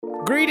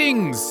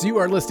Greetings! You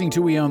are listening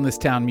to We Own This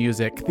Town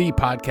Music, the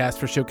podcast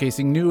for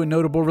showcasing new and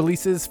notable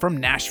releases from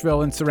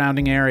Nashville and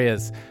surrounding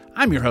areas.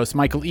 I'm your host,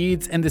 Michael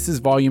Eads, and this is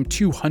volume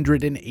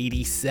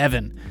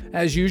 287.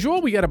 As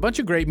usual, we got a bunch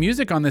of great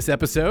music on this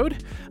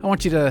episode. I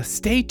want you to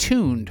stay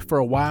tuned for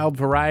a wild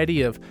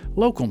variety of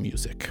local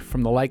music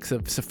from the likes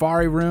of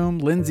Safari Room,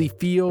 Lindsay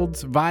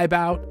Fields, Vibe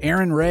Out,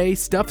 Aaron Ray,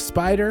 Stuff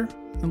Spider,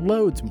 and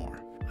loads more.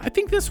 I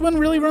think this one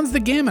really runs the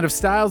gamut of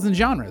styles and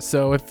genres,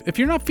 so if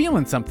you're not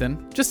feeling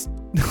something, just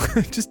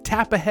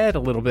tap ahead a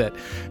little bit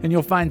and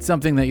you'll find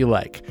something that you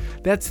like.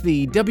 That's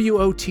the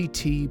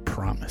WOTT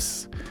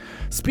promise.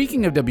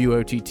 Speaking of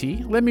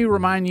WOTT, let me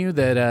remind you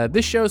that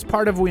this show is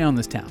part of We Own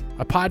This Town,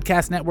 a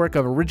podcast network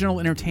of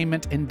original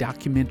entertainment and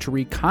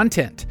documentary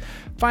content.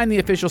 Find the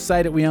official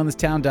site at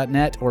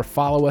weownthistown.net or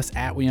follow us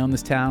at We Own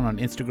This Town on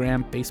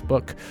Instagram,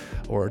 Facebook,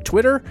 or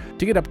Twitter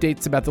to get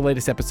updates about the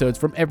latest episodes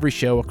from every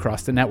show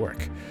across the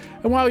network.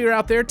 And while you're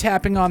out there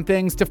tapping on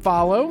things to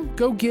follow,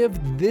 go give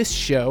this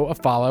show a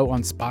follow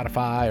on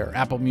Spotify or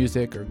Apple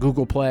Music or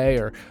Google Play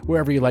or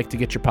wherever you like to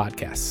get your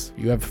podcasts.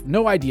 You have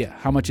no idea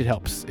how much it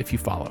helps if you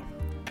follow.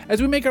 As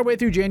we make our way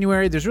through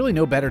January, there's really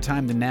no better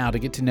time than now to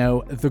get to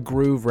know The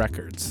Groove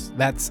Records.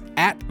 That's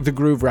at The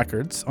Groove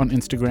Records on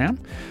Instagram.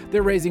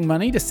 They're raising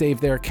money to save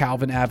their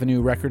Calvin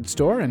Avenue record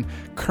store and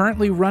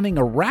currently running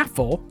a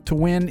raffle to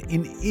win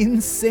an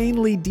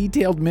insanely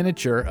detailed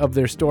miniature of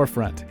their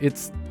storefront.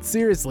 It's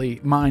seriously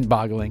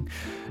mind-boggling,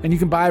 and you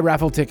can buy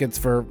raffle tickets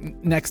for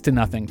next to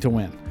nothing to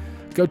win.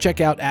 Go check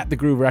out at The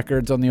Groove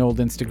Records on the old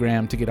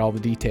Instagram to get all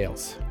the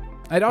details.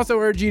 I'd also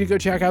urge you to go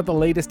check out the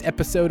latest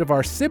episode of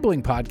our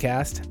sibling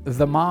podcast,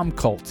 The Mom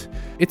Cult.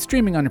 It's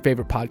streaming on your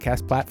favorite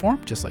podcast platform,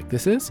 just like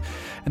this is.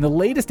 And the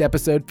latest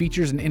episode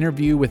features an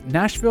interview with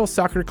Nashville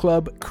Soccer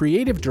Club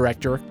creative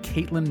director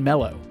Caitlin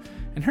Mello.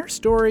 And her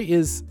story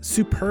is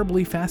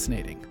superbly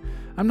fascinating.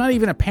 I'm not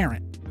even a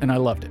parent, and I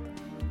loved it.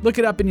 Look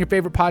it up in your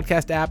favorite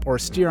podcast app or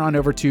steer on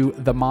over to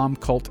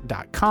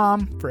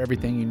themomcult.com for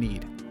everything you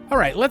need. All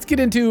right, let's get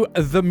into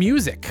the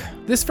music.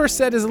 This first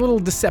set is a little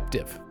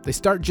deceptive. They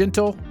start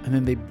gentle and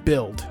then they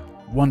build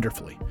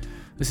wonderfully.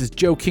 This is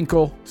Joe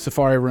Kinkle,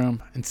 Safari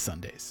Room, and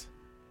Sundays.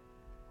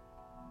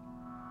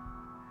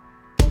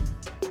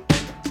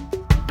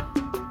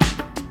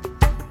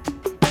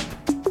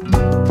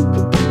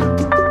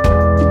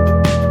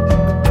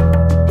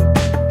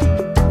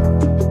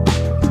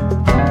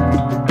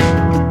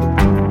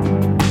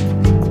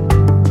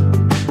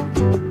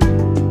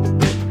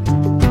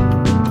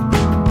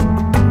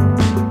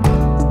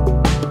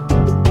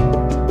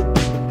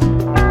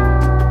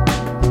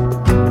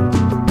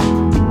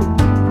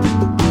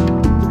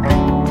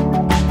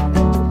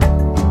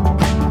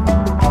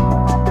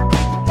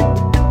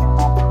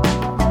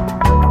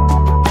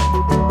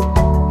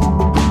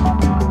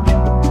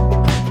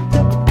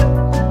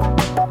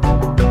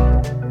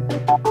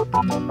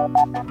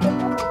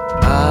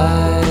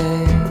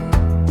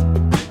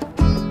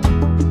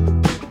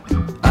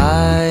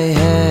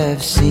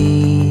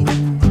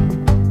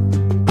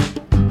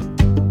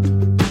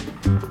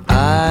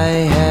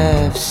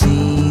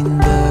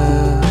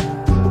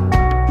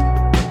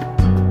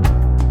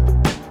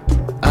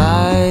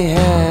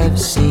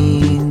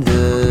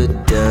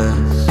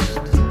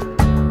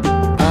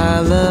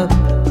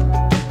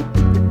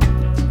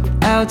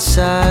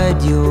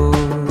 Outside your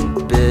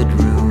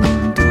bedroom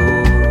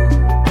door,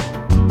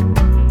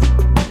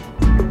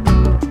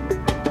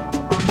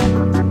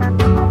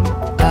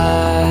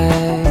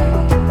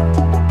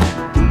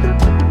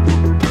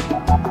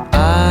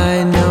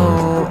 I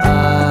know I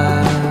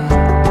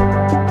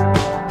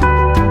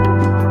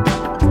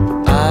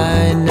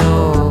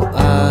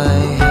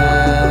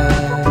have,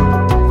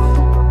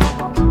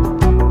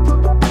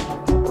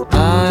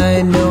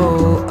 I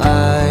know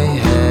I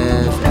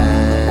have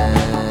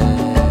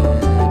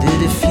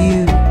added a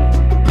few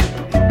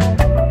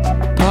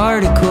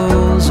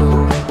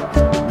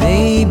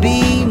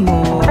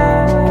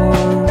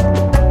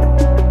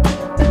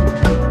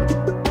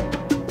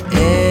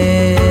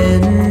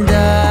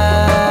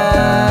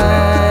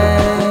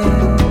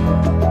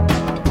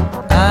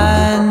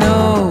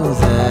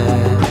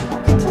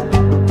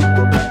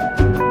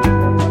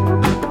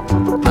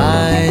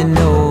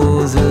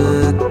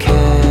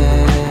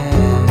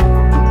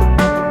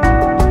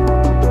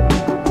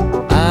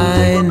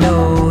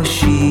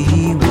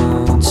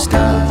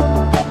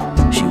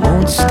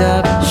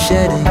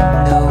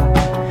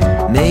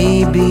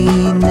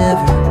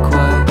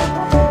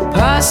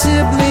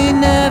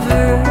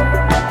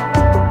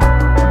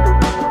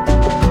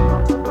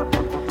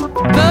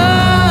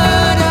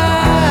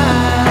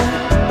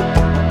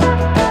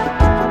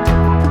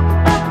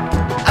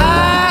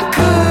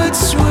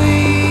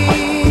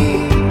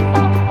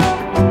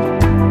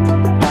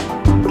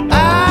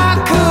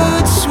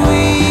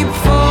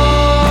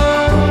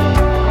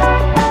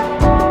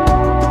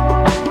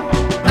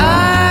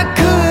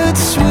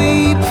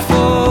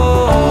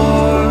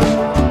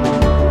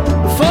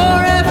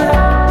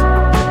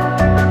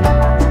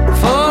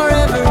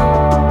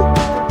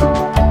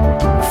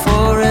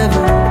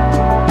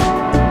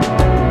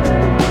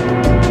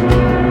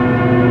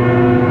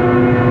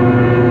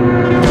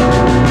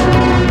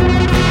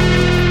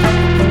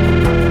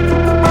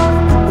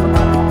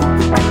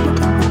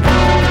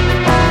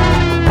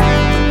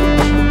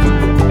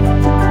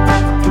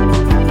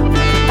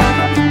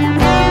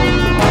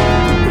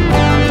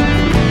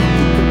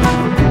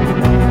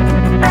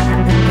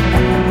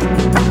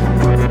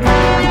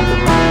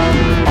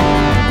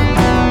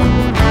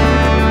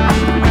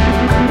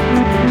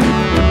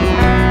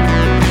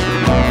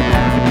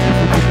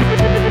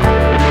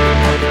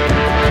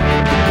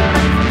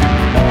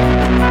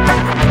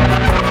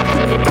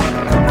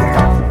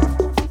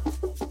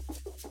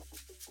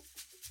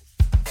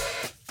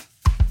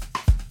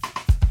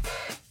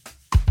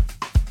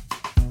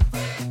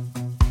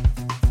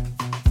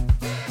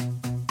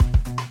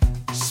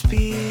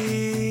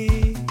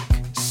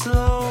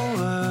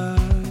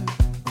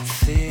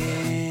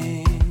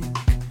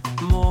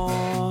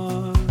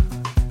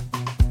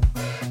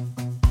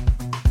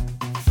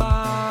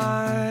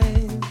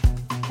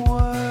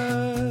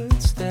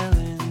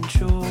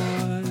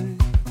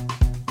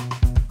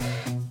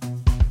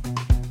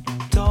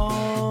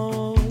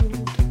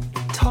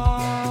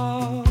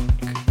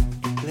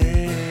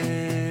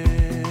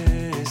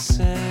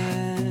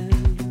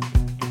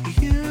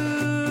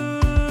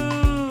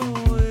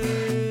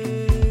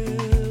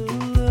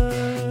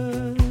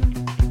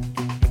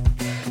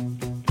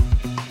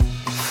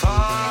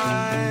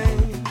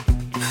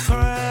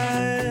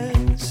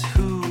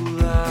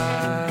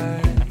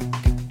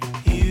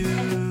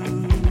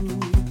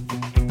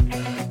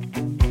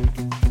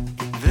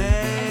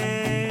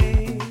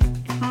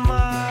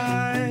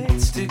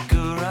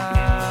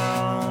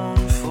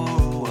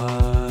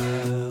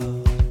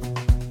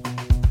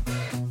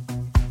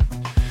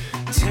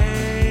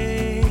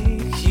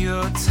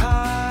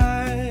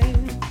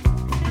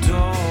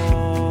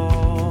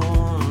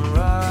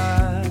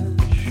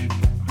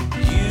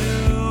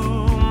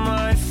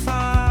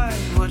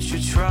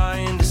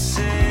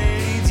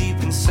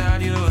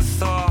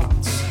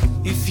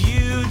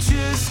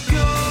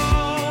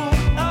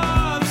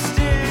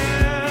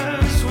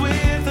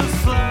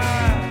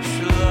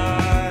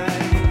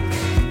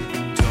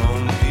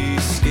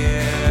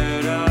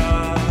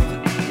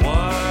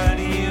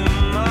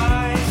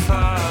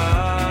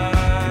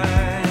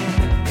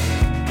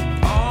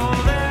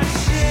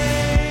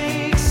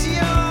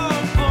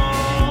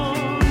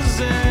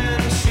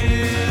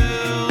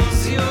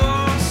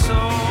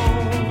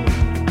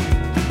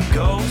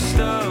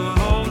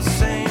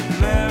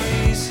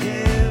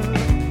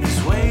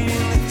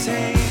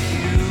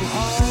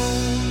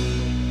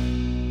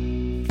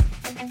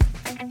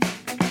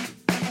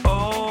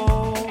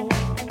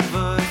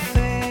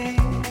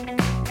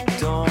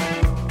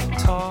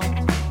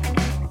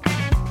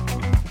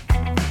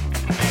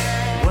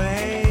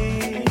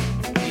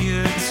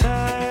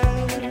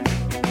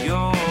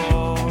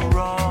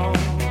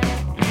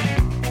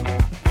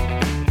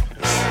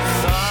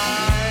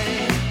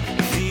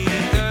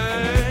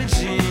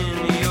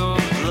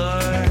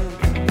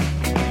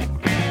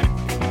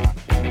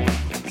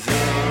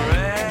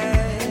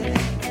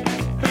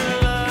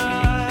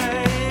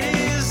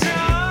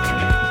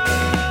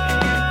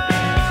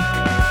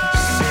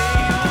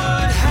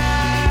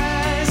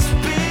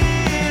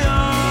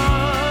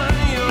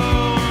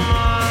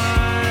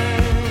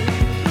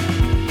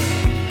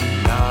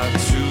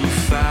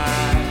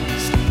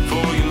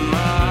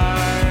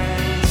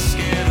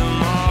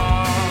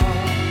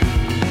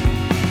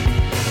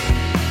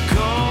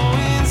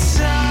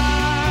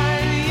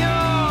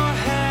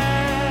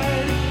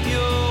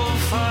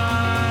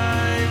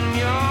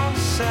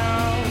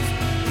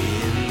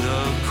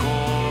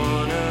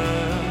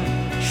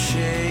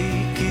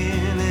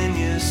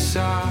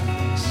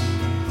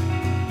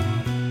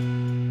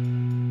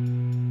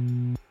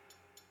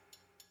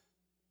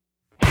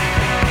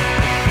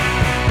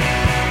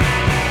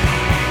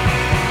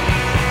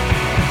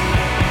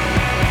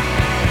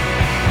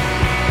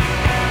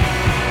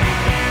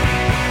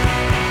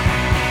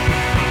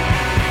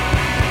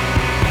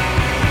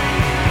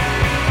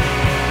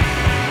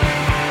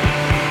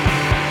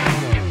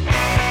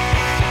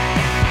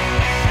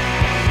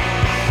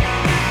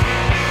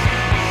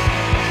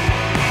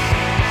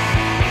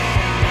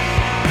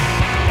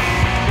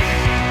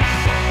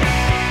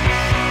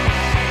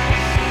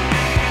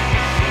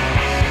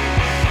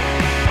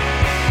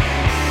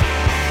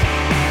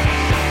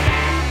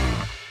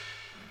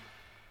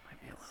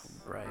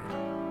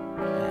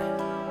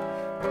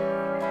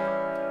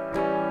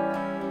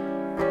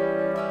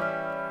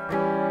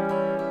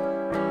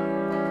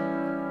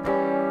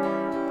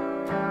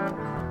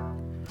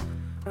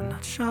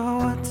sure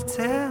what to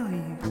tell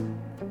you.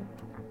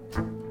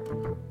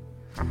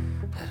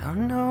 I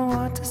don't know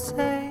what to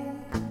say.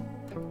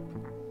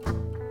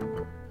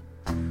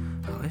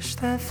 I wish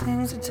that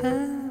things had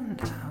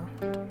turned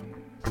out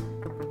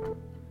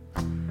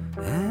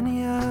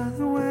any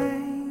other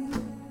way.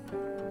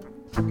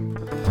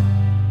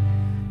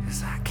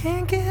 'Cause I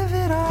can't give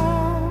it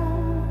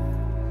all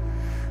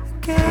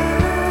again.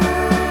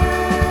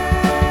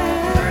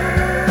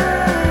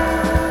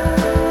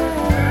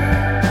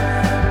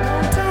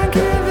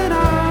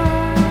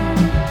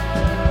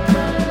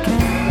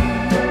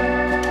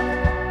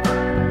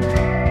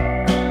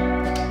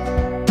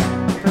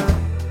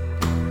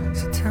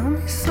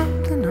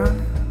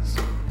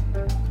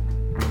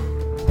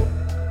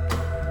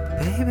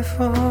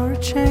 For a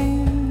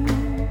change,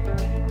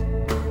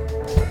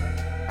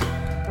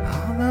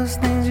 all those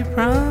things you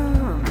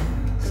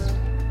promised,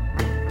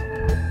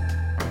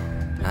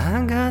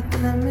 I got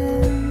them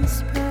in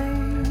space.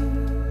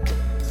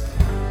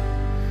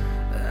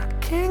 I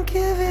can't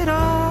give it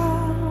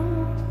all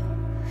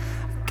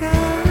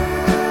again.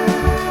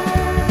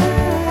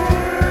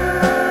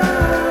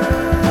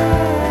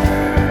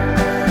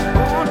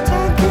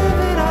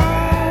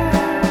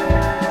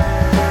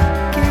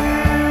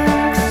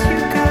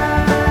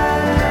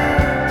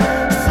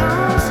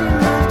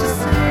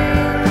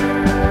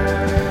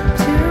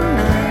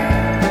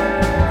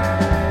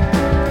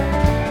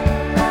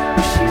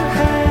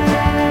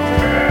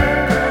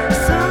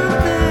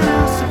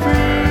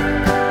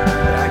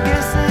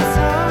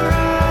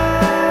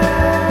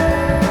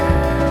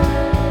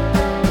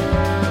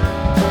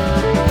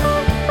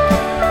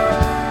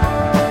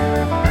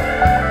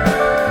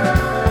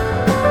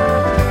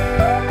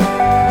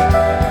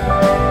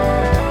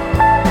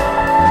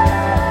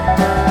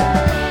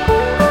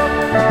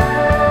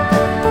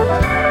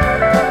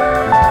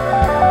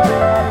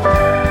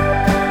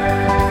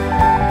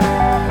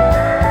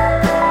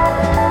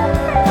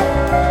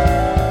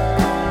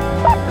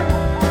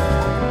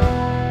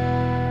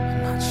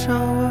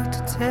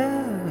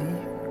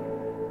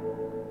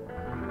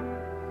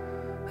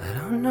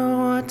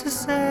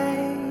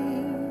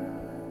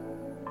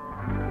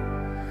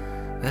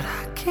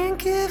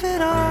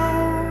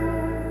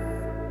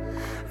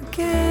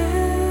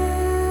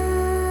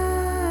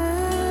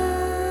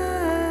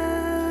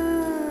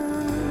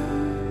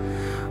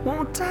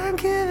 Won't I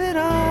give it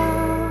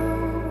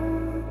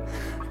all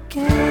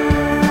again?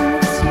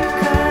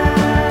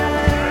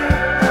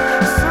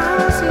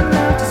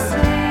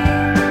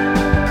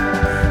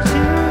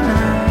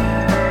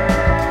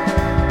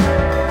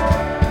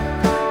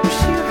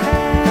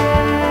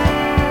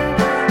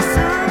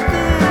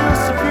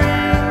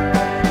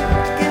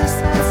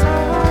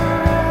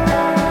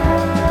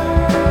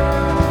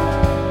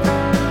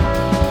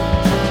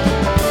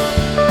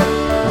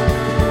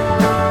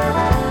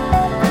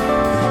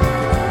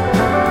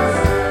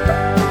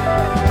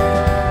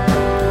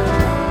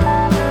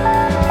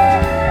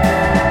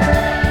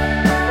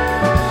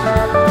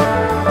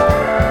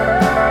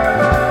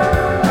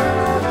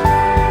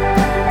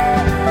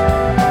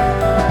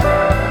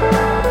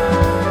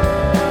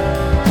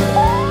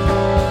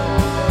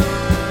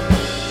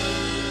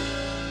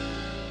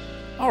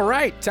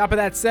 Top of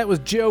that set was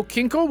Joe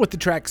Kinkle with the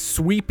track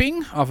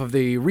Sweeping off of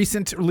the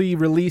recently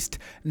released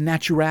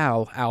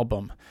Natural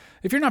album.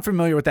 If you're not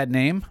familiar with that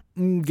name,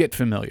 get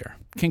familiar.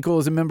 Kinkle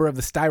is a member of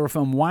the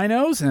Styrofoam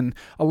Winos, and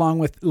along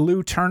with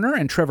Lou Turner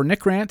and Trevor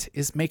Nickrant,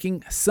 is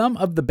making some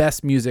of the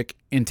best music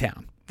in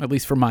town, at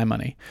least for my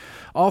money.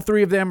 All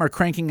three of them are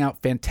cranking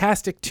out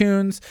fantastic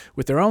tunes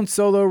with their own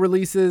solo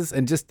releases,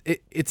 and just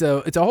it's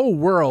a whole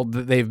world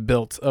that they've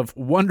built of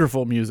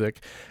wonderful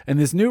music. And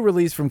this new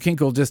release from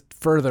Kinkle just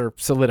further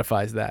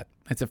solidifies that.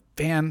 It's a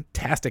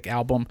fantastic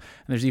album,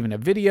 and there's even a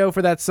video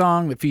for that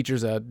song that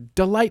features a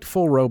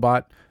delightful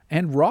robot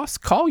and Ross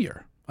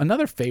Collier,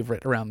 another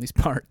favorite around these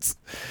parts.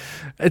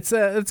 It's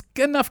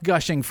enough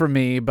gushing for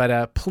me,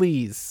 but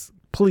please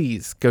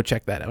go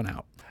check that one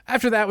out.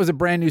 After that was a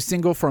brand new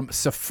single from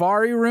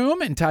Safari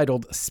Room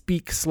entitled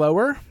Speak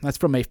Slower. That's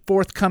from a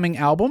forthcoming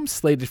album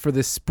slated for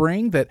this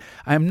spring that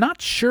I'm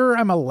not sure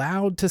I'm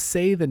allowed to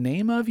say the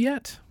name of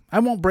yet. I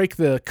won't break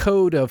the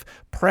code of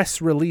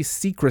press release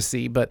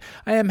secrecy, but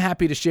I am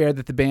happy to share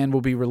that the band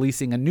will be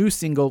releasing a new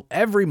single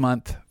every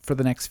month for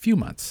the next few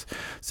months.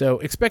 So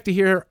expect to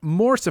hear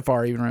more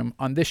Safari Room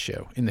on this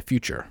show in the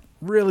future.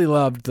 Really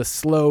loved the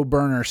slow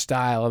burner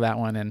style of that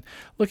one and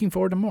looking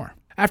forward to more.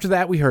 After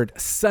that, we heard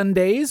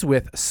Sundays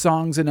with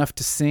Songs Enough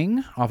to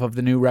Sing off of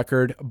the new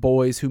record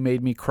Boys Who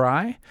Made Me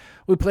Cry.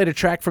 We played a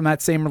track from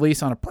that same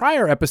release on a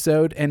prior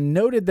episode and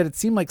noted that it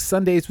seemed like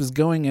Sundays was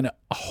going in a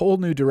whole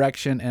new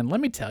direction, and let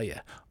me tell you,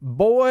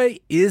 boy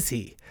is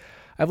he.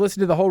 I've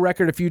listened to the whole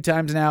record a few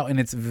times now, and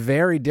it's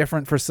very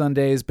different for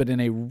Sundays, but in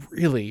a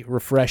really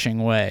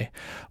refreshing way.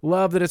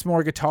 Love that it's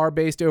more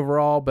guitar-based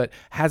overall, but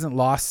hasn't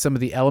lost some of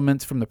the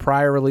elements from the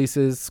prior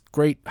releases.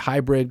 Great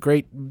hybrid,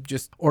 great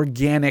just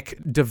organic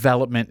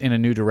development in a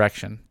new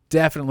direction.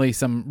 Definitely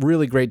some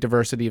really great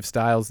diversity of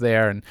styles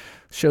there, and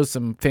shows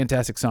some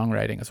fantastic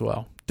songwriting as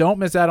well. Don't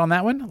miss out on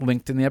that one,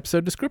 linked in the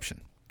episode description.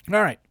 All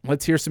right,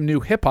 let's hear some new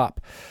hip-hop.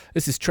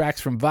 This is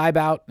tracks from Vibe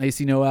Out,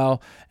 AC Noel,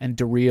 and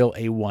Daryl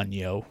A1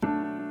 Yo.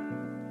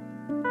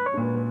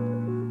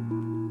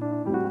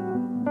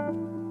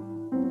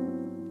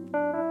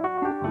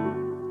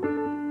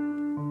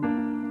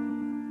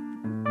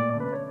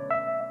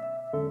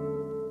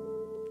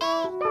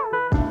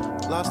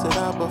 Lost it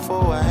all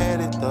before I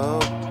had it though.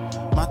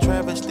 My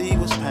travesty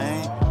was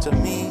pain, to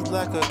me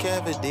like a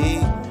cavity.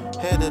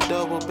 Had a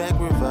double back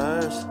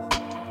reverse,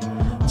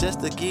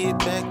 just to get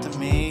back to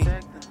me,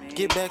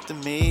 get back to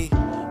me.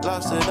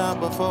 Lost it all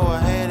before I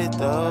had it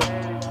though.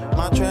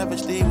 My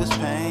travesty was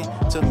pain,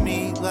 to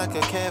me like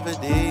a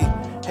cavity.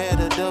 Had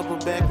a double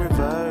back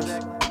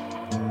reverse,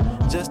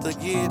 just to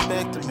get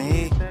back to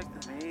me,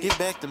 get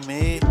back to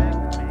me.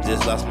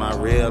 Just lost my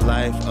real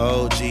life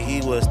OG,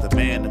 he was the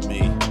man to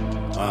me.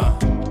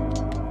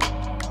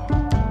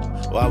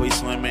 While we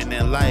swimming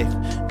in life,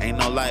 ain't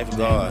no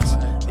lifeguards,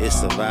 it's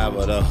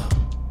survival though.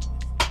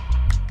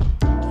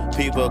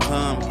 People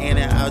come in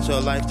and out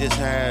your life, just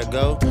how it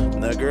go.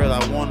 The girl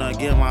I wanna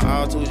give my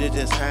all to,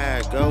 just how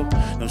it go.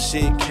 Them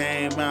shit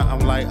came out, I'm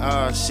like,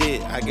 oh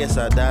shit, I guess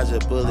I dodged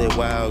a bullet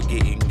while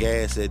getting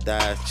gas at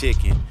Dodge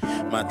Chicken.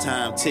 My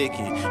time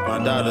ticking,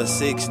 my daughter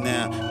 6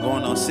 now,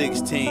 going on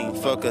 16,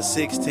 fuck her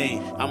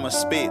 16. I'ma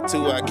spit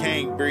till I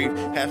can't breathe,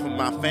 half of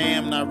my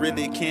fam not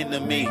really kin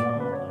to me.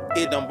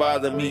 It don't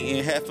bother me,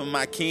 and half of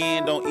my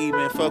kin don't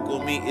even fuck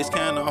with me. It's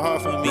kinda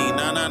hard for me.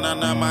 Nah,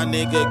 my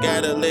nigga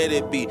gotta let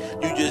it be.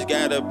 You just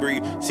gotta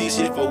breathe. See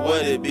shit for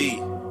what it be.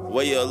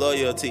 Where your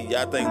loyalty?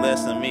 Y'all think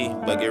less of me,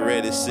 but get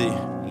ready to see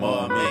more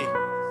of me.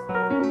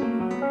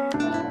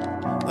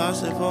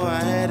 Lost it before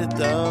I had it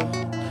though.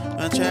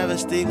 My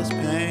travesty was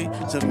pain,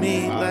 to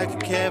me like a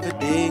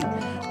cavity.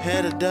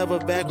 Had a double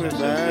back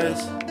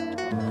reverse,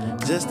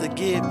 just to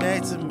get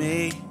back to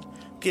me.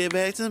 Get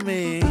back to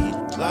me.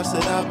 Lost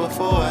it all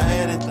before I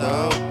had it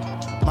though.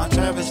 My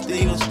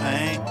travesty was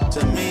pain,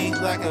 to me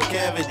like a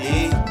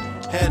cavity.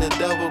 Had a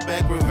double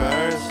back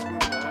reverse,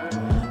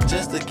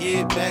 just to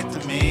get back to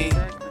me.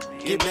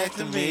 Get back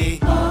to me.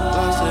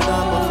 Lost it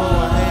all before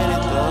I had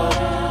it though.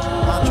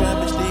 My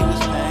travesty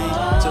was pain,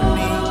 to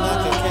me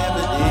like a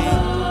cavity.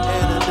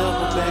 Had a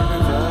double back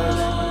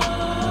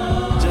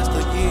reverse, just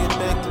to get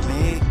back to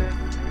me.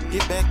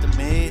 Get back to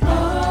me.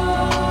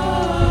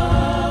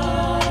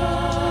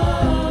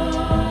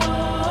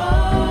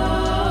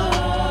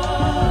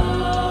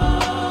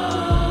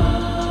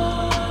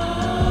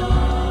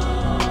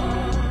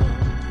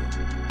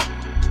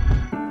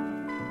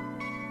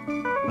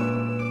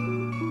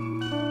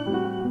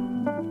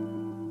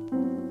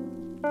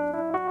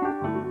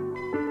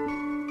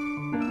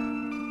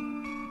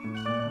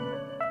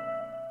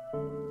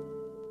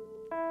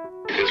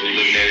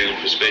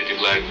 Perspective,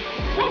 like,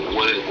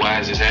 why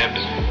is this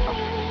happening?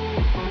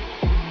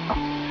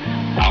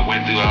 I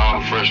went through all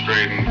the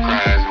frustrating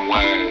cries and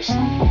whys,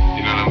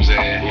 you know what I'm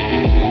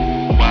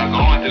saying? While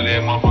going through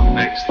that, motherfucker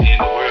think it's the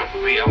end of the world for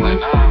me. I'm like,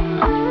 nah,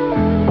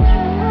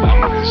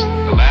 I'm just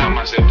allowing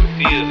myself to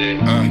feel that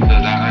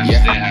because I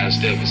understand how to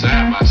step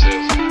aside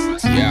myself.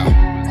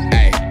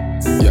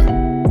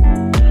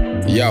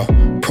 Yo,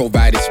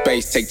 provided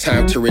space, take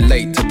time to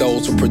relate to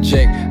those who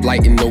project,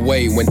 lighten the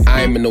way when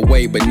I'm in the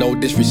way, but no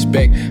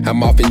disrespect.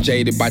 I'm often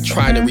jaded by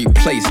trying to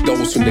replace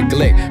those who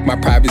neglect my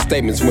private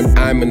statements when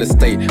I'm in a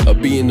state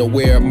of being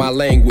aware of my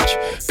language.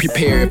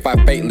 Prepare if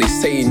I faintly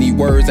say any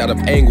words out of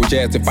anguish,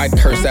 as if I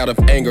curse out of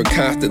anger,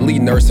 constantly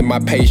nursing my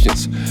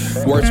patience.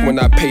 Worse when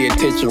I pay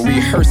attention,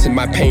 rehearsing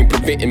my pain,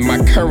 preventing my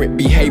current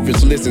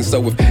behaviors. Listen,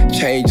 so if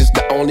change is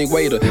the only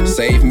way to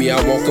save me,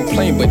 I won't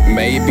complain, but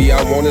maybe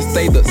I wanna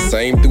stay the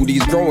same through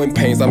these growing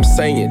pains. I'm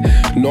saying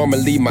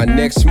normally my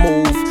next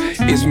move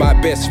is my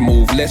best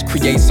move. Let's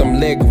create some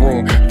leg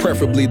room,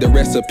 preferably the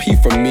recipe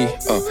for me.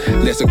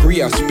 Let's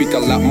agree, I speak a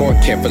lot more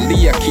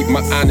carefully. I keep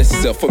my honest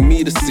self for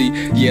me to see,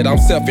 yet I'm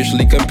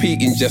selfishly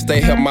competing just to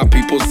help my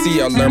people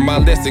see. I learn my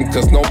lesson,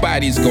 cause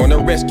nobody's gonna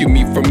rescue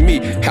me from me.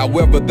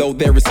 However, though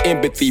there is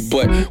empathy,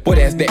 but what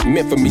has that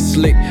meant for me,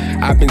 slick?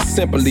 I've been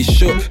simply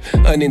shook,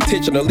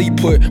 unintentionally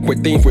put where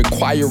things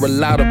require a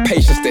lot of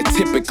patience that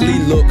typically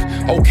look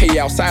okay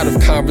outside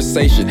of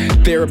conversation.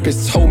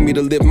 Therapists told me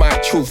to live my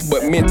truth,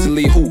 but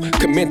mentally who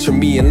could mentor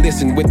me and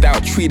listen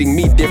without treating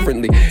me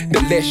differently?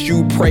 The less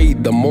you pray,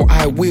 the more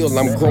I will.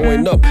 I'm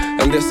growing up,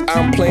 unless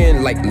I'm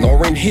playing like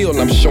Lauryn Hill.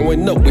 I'm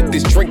showing up with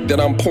this drink that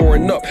I'm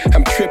pouring up.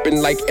 I'm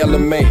tripping like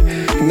LMA.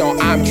 No,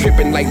 I'm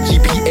tripping like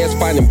GPS,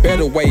 finding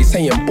better ways,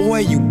 saying, boy,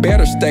 you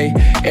better stay.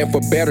 And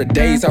for better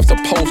days, I'm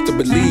supposed to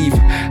believe.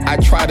 I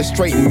try to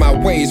straighten my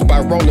ways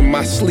by rolling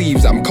my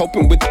sleeves. I'm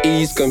coping with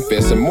ease,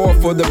 confessing more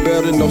for the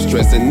better, no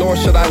stressing, nor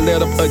should I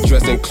let up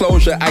addressing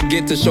closure. I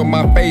get to show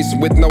my face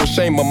with no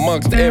shame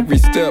amongst every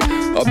step.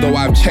 Although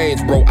I've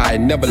changed, bro, I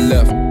never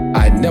left.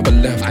 I never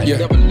left.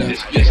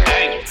 It's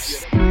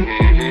dangerous.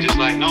 Just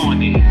like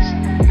knowing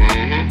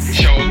is.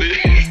 Surely.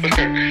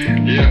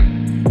 Yeah.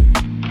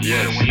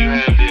 Yes. But when you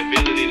have the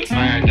ability to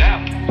find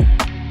out,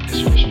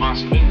 it's a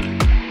responsibility.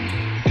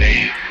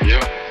 Damn.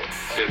 Yep.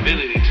 The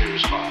ability to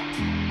respond.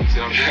 See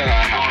what I'm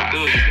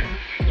saying?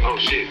 Oh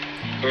shit.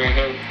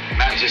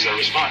 not just a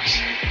response.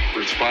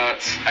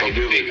 I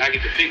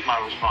get to pick my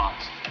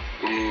response.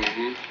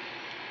 Mm-hmm.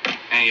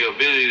 And your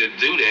ability to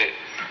do that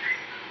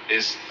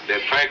is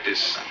that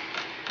practice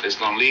that's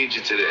gonna lead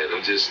you to that,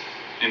 or just,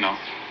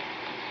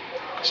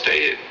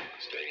 stay it.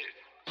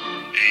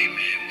 Hey man,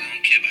 we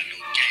don't care about no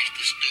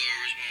gangster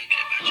stories, we don't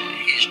care about your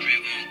history,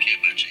 we don't care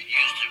about your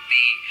used to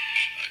be,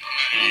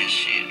 none of that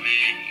shit, man.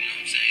 You know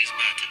what I'm saying? It's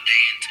about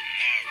today and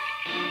tomorrow.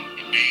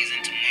 The days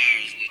and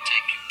tomorrows will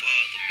take you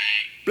farther,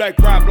 man. Black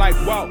Rob like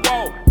whoa,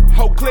 whoa.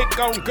 Whole click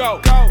gon'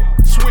 go.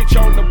 Switch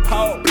on the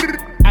pole.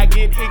 I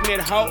get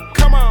ignorant, ho.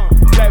 Come on.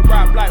 Black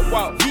Rob like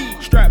whoa.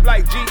 Strap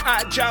like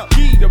G.I. Joe.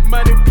 The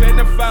money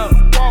plentiful.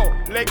 Whoa.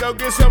 Let go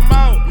get some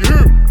more.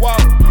 Whoa.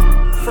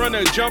 From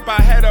the jump,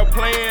 I had a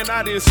plan.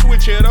 I didn't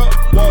switch it up.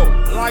 Whoa.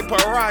 Like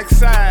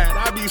peroxide.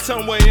 I be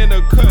somewhere in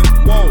the cut.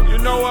 Whoa. You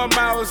know I'm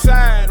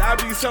outside. I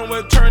be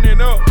somewhere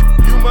turning up.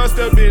 You must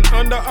have been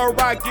under a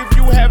rock if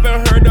you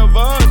haven't heard of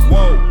us.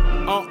 Whoa.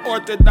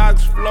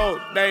 Unorthodox flow,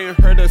 they ain't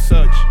heard of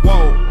such.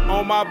 Whoa,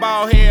 on my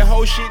bald head,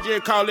 whole shit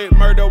just call it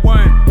murder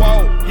one.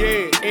 Whoa,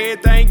 yeah,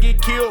 everything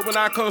get killed when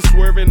I come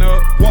swerving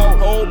up. Whoa,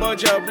 whole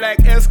bunch of black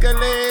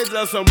Escalades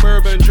or some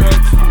bourbon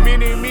trucks.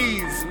 Mini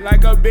me's,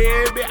 like a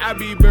baby, I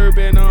be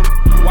bourbon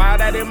Wild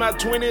out in my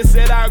 20s,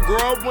 said I grew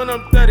up when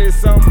I'm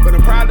 30-something, but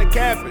I'm probably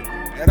capping.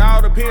 It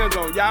all depends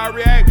on y'all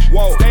reaction.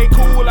 Whoa, stay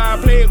cool, I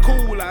play it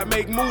cool, I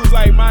make moves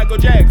like Michael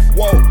Jackson.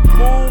 Whoa,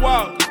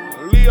 moonwalk.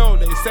 Leo,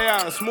 they say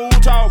I'm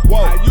smooth talk.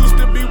 Whoa. I used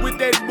to be with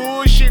that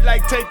bullshit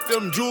like take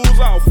them jewels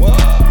off. Whoa.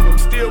 I'm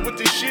still with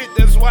the shit,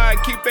 that's why I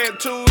keep it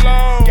too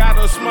long. Got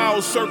a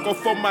small circle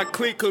for my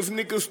clique, cause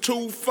niggas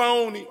too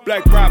phony.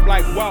 Black Rob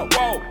like whoa,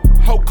 whoa.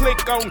 Whole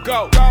click gon'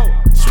 go.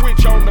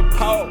 Switch on the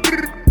pole.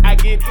 I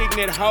get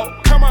ignorant, ho.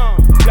 Come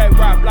on. Black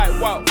Rob like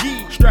whoa.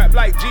 Strap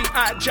like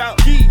G.I. Joe.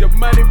 The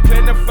money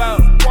plentiful.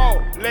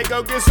 Whoa. Let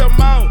go get some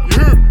more.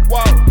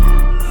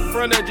 Whoa.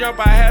 From the jump,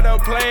 I had a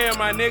plan,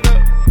 my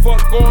nigga.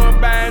 Fuck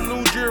going buying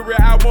new jewelry,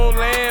 I won't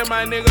land,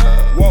 my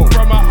nigga. Whoa.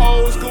 From my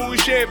old school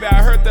Chevy,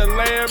 I heard the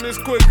lamb is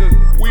quicker.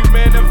 We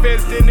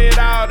manifesting it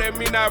all, that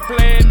mean I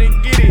plan to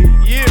get it.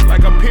 Yeah,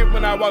 like a pimp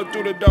when I walk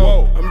through the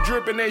door. Whoa. I'm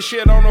dripping that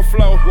shit on the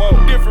floor.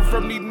 Whoa. Different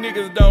from these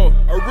niggas though.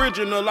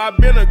 Original, I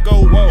been a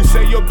go. Whoa. You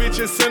say your bitch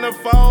is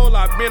centerfold,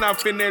 I been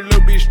off in that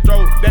little bitch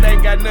throat. That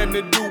ain't got nothing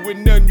to do with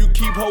nothing, you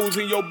keep hoes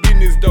in your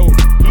business though.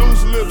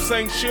 Loose lips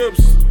ain't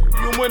ships.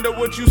 You wonder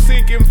what you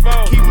sinking for.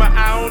 Keep my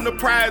eye on the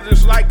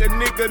prizes like a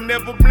nigga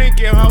never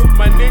blinking, ho.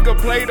 My nigga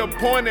play the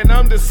point and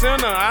I'm the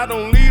center. I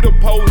don't lead a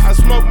post. I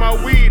smoke my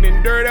weed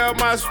and dirt out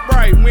my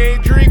Sprite. We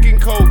ain't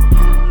drinking Coke.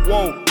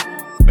 Whoa.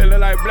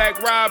 Feeling like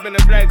Black Rob and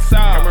the Black Soul.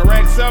 Got my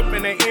racks up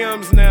in the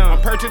M's now.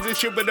 I'm purchasing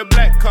shit with a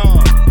black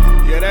car.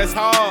 Yeah, that's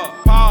hard.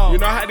 Paul. You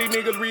know how these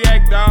niggas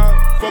react,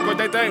 dawg. Fuck what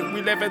they think.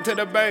 We left it to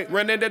the bank.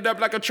 Running it up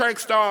like a track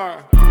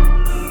star.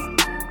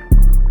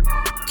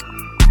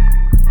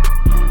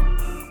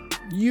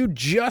 You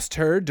just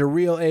heard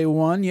DeReal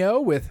A1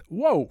 Yo with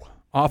Whoa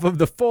off of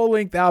the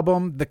full-length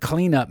album The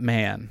Cleanup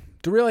Man.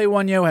 DeReal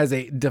A1 Yo has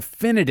a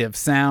definitive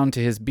sound to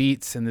his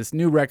beats, and this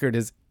new record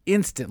is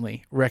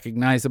instantly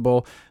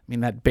recognizable. I mean,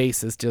 that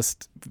bass is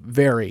just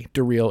very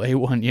DeReal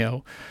A1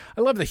 Yo.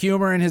 I love the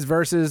humor in his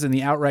verses and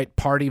the outright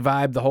party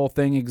vibe the whole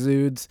thing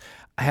exudes.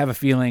 I have a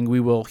feeling we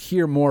will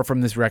hear more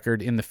from this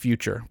record in the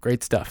future.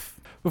 Great stuff.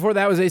 Before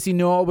that was AC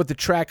Noel with the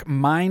track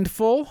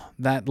Mindful,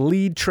 that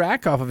lead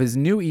track off of his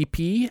new EP,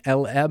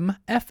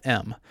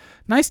 LMFM.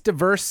 Nice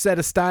diverse set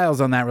of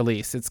styles on that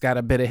release. It's got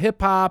a bit of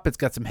hip-hop, it's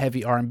got some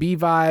heavy R&B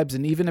vibes,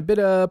 and even a bit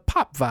of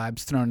pop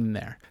vibes thrown in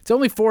there. It's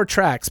only 4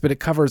 tracks, but it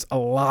covers a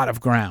lot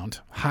of ground.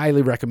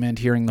 Highly recommend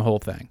hearing the whole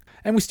thing.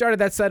 And we started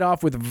that set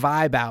off with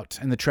Vibe Out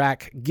and the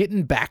track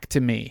Getting Back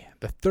to Me,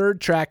 the third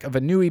track of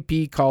a new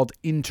EP called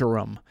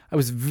Interim. I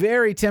was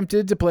very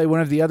tempted to play one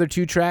of the other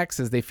 2 tracks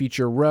as they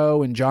feature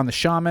Ro and John the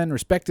Shaman,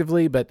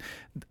 respectively, but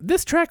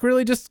this track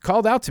really just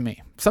called out to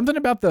me. Something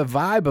about the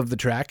vibe of the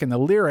track and the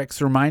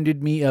lyrics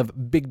reminded me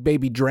of Big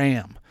Baby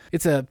Dram.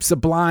 It's a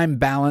sublime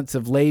balance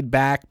of laid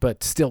back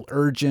but still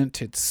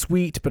urgent. It's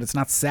sweet, but it's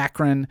not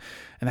saccharine.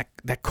 And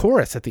that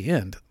chorus at the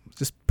end,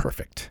 just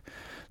perfect.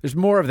 There's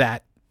more of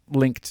that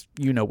linked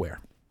you know where.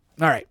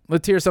 All right,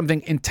 let's hear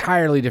something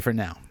entirely different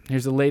now.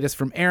 Here's the latest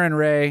from Aaron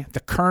Ray, The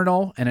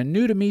Colonel, and a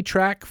new to me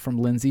track from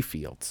Lindsay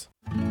Fields.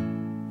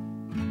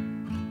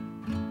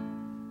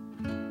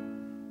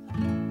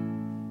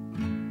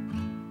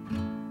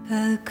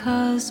 A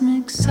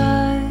cosmic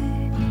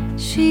sigh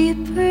she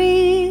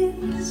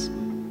breathes.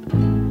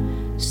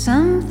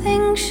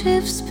 Something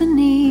shifts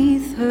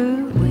beneath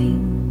her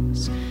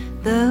wings.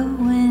 The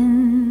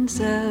winds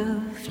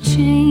of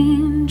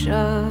change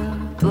are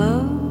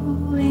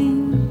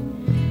blowing,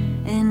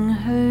 and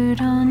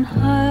heard on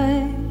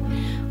high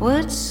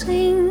what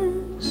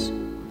sings.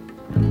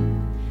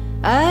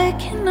 I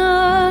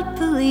cannot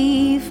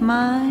believe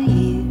my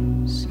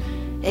ears.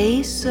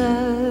 A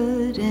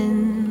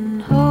sudden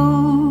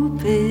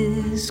hope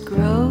is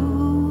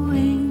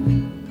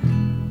growing,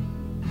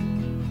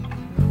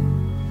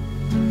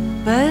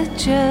 but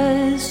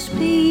just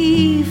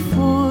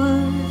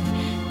before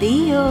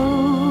the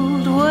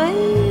old way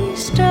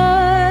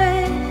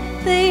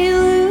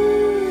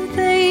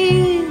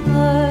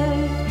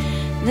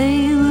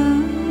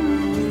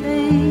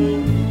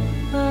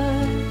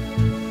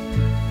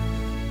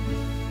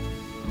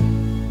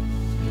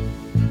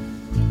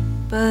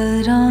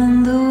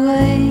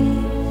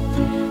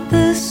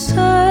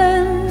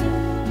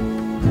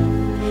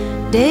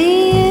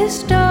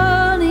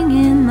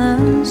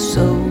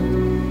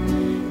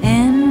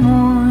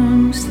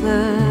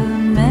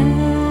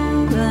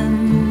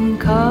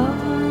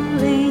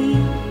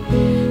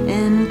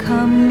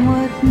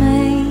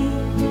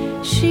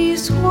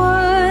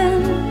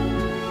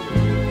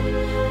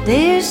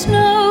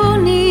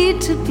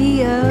to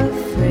be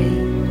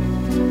afraid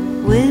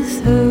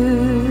with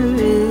her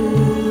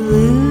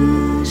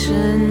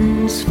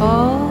illusions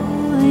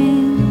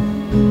falling.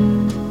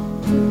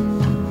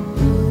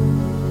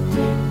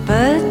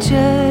 But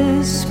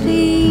just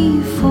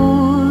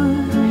before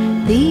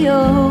the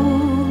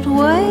old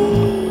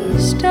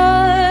ways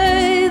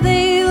die,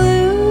 they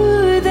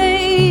lure,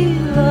 they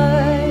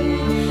lie,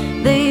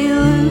 they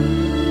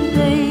lure,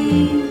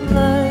 they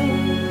lie,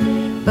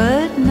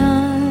 but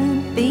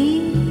not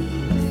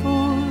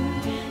before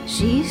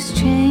she's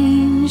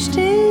changed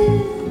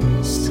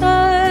inside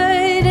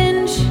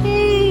and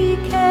she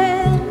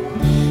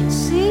can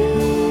see.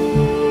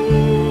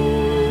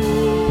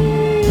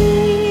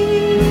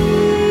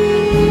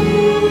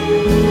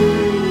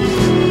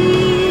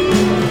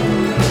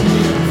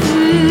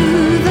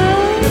 Through the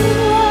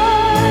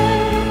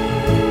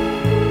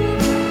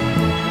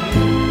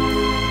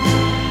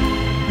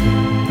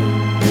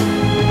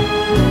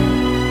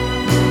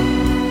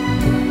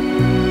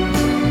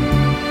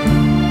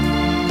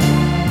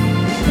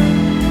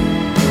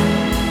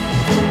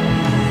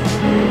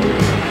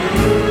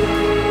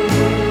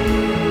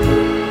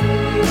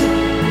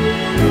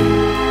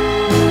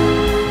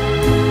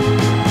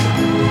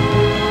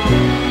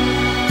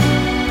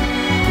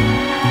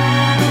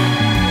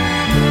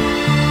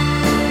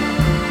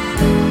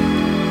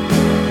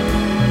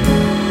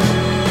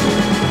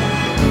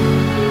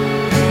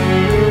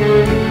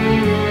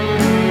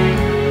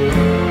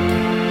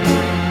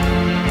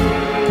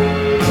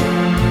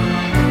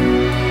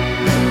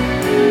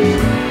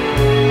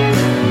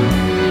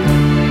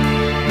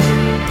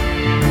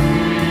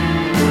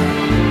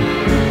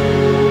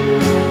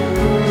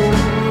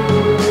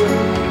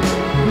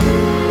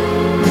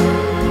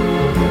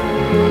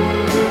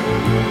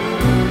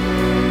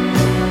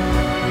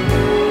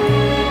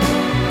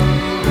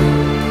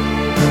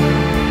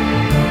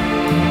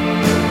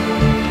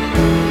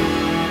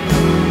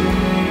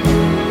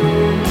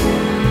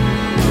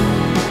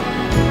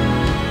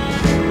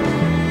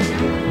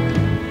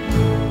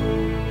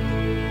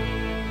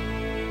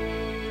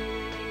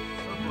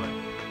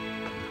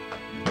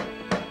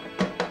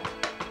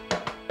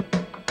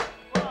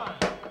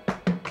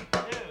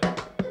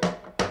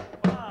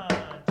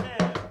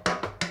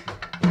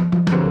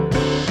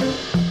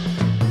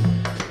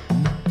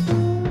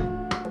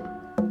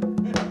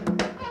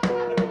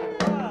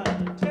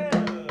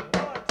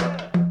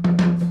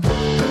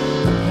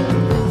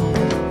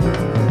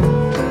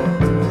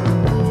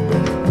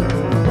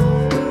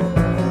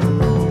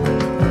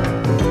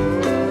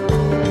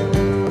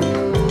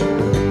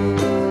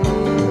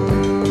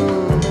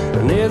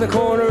near the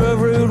corner of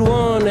Route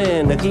 1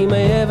 and Akime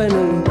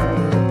Avenue,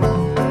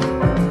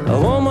 a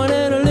woman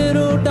and a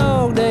little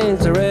dog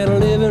dance around a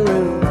living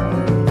room.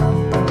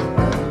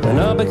 And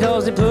all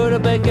because they put a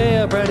big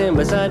gap right in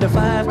beside the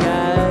Five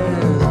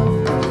Guys.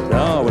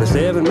 Oh, with a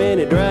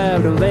 7-minute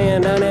drive to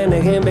Van down and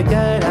they can be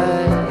kite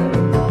high.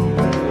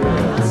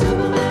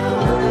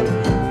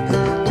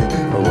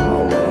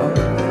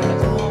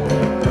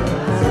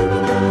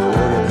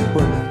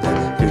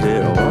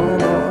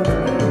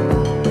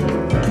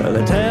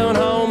 The town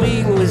hall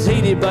meeting was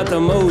heated, but the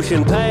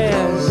motion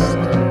passed.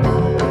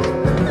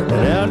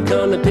 And out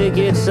come the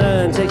picket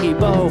sign to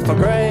keep off for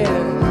grass.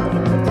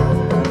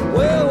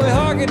 Well, we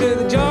hearken to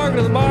the jargon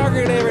of the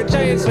bargain every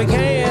chance we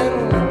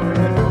can.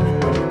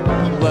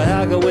 But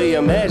how can we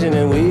imagine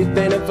that we've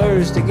been at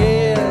first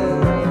again?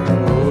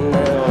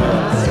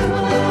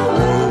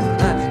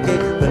 I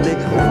can't believe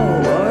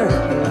Walmart.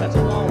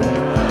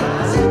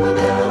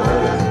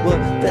 Well,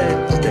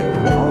 that's the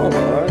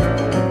Walmart.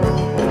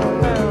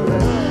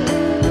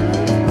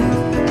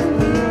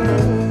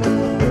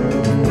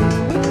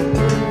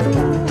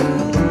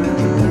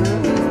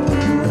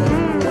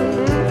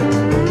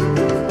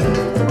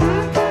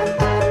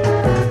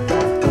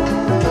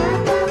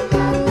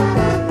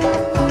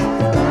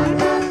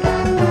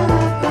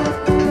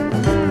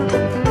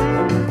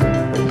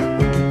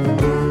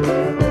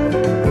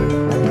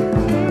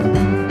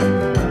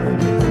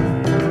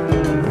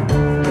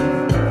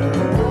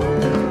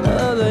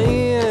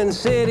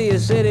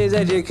 Cities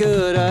that you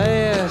could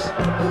ask.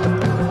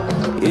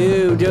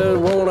 You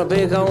just wanna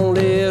pick on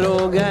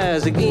little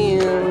guys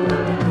again.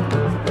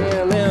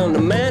 And then the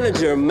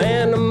manager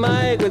manned the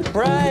mic with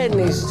pride and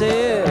he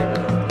said,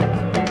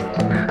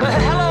 well,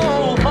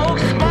 hello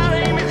folks, my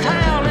name is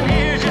Hal and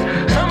here's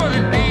just some of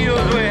the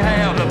deals we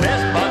have. The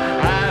best buck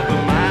life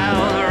for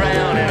miles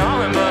around and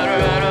almond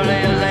butter out of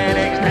little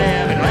Xanax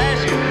tab and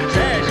lashes,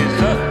 sashes,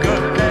 sucker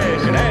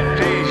dash and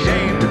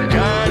aftershave with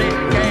Johnny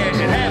Cash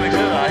and habits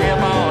of a hip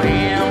all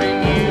him.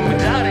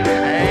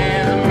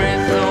 And some red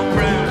soap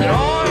brews and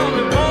oil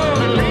and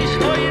boiled at least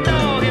for your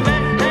dog. You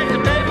better take the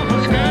paper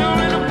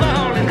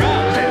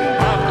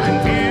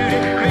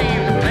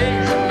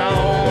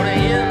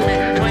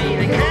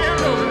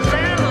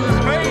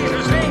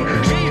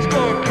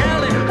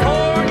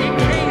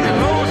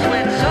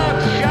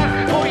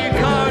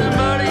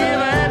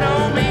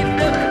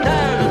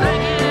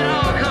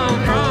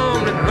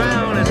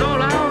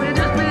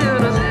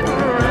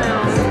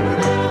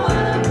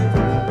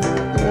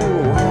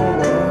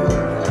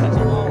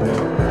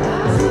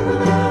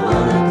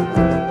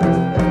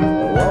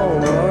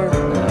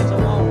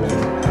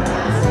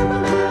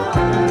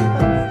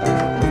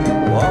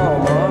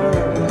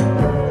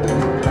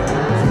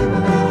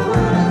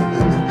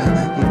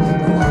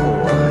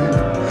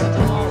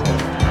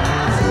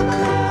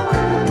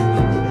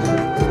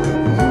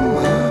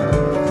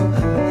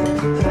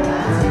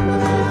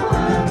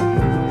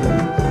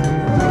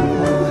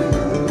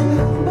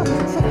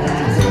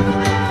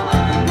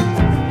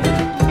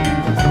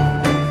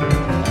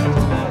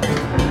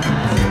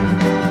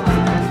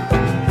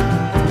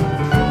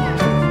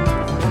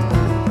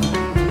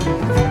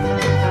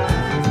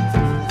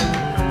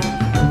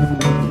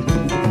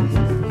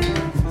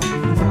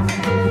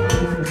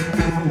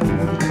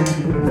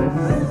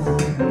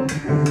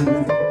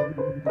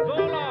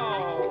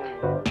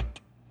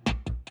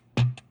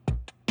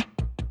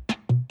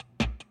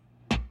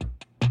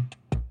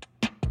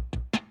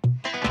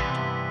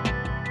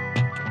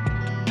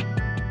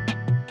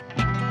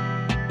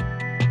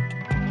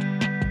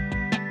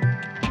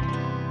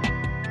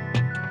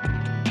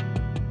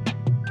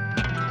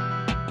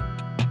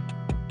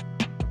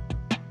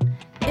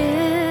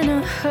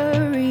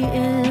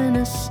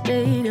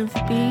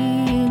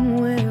being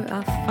where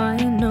I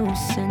find no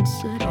sense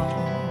at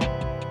all.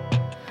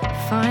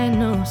 Find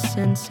no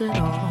sense at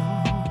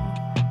all.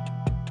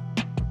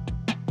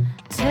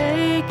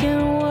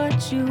 Taking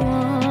what you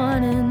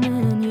want and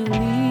then you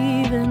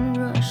leaving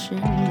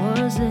rushing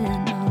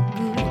wasn't a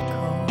good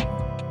call,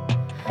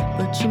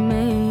 but you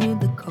made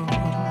the call.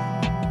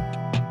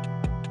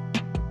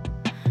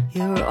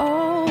 You're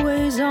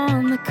always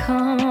on the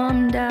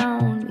come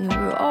down.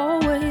 You're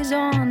always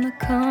on the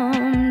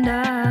come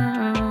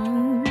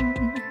down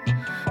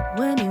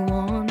when you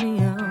want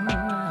me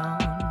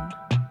around.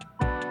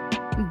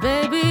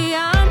 Baby,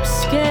 I'm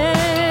scared.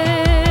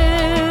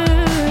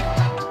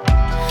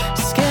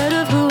 Scared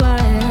of who I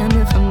am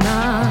if I'm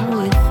not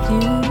with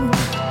you.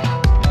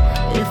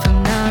 If I'm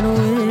not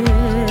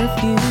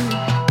with you.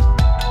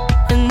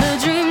 And the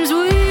dreams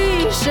we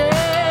shared,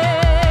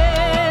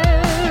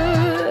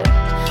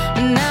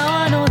 now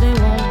I know they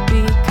won't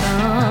be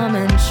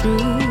coming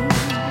true.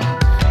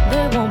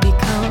 They won't be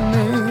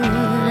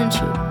coming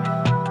true.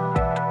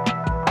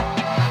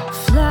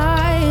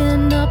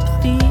 Flying up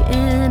the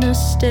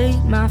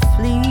interstate, my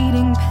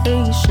fleeting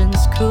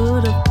patience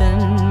could have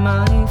been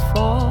my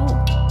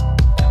fault,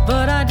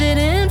 but I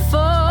didn't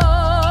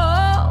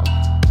fall.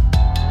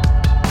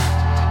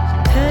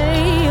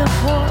 Pay a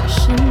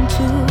portion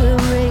to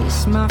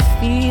erase my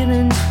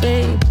feelings,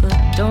 babe, but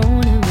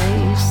don't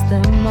erase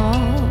them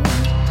all.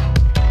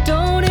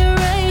 Don't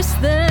erase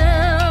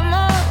them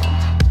all.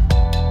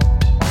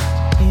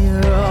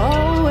 You're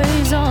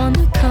always on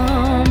the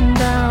come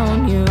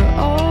down. You're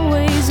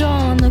always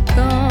on the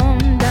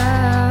come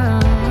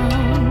down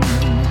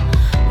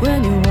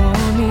when you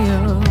want me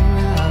around.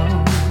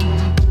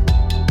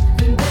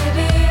 And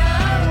baby,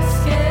 I'm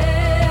scared.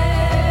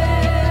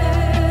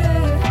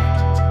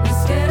 I'm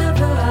scared of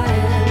who I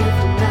am if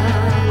I'm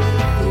not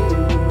with you.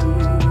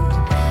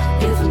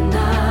 If I'm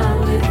not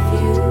with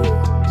you.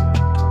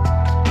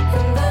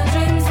 And the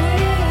dreams we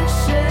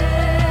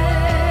shared,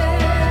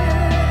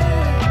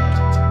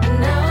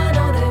 now I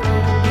know they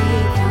won't be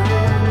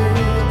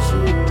coming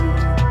true.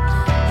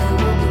 They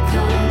won't be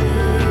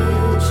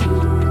coming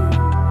true.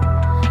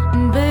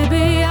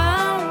 Baby,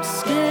 I'm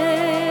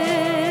scared.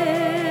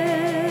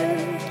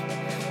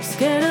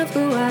 Scared of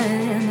who I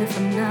am if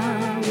I'm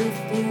not with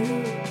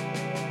you.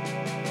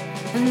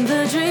 And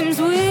the dreams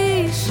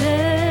we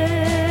shared,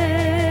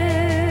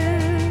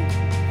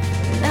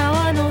 now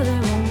I know they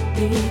won't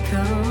be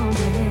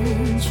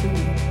coming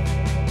true.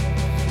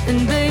 And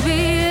baby,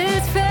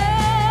 it's fair,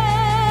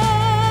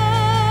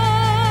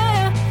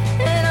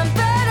 and I'm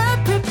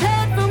better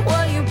prepared for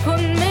what you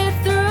put me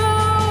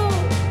through.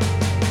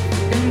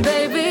 And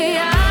baby,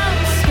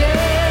 I'm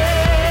scared.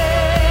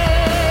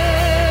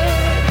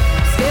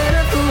 Scared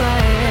of who I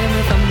am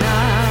if I'm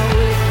not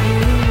with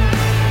you.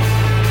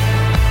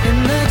 And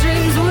the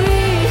dreams we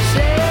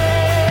shared,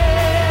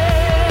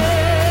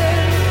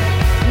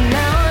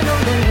 now I know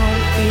they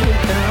won't be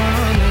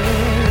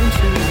coming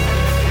true.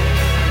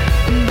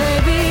 And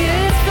baby,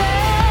 it's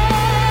fair,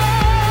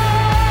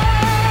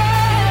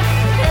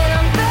 and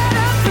I'm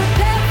better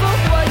prepared for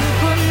what you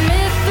put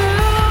me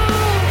through.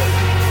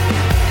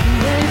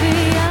 Baby,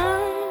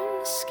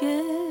 I'm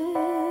scared.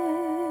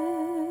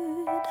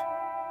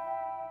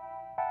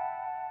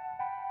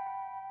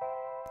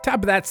 Top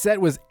of that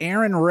set was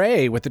Aaron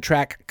Ray with the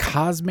track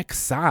Cosmic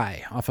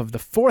Sigh off of the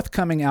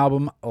forthcoming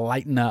album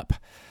Lighten Up.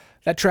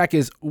 That track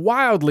is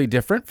wildly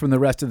different from the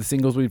rest of the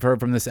singles we've heard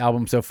from this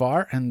album so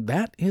far, and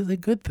that is a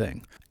good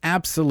thing.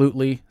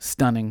 Absolutely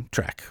stunning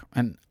track.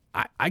 And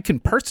I can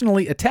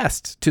personally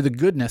attest to the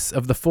goodness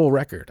of the full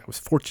record. I was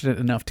fortunate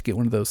enough to get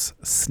one of those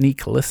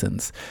sneak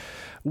listens.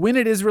 When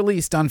it is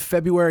released on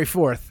February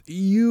 4th,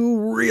 you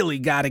really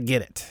got to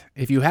get it.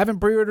 If you haven't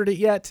pre-ordered it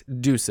yet,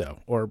 do so,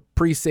 or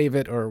pre-save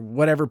it, or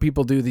whatever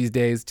people do these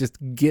days. Just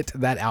get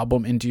that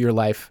album into your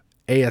life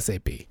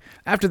ASAP.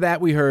 After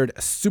that, we heard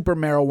Super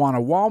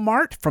Marijuana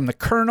Walmart from The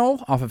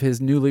Colonel off of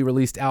his newly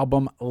released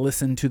album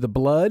Listen to the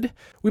Blood.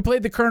 We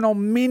played The Colonel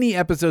many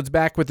episodes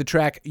back with the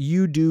track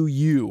You Do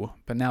You,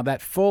 but now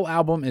that full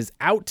album is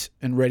out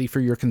and ready for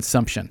your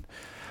consumption.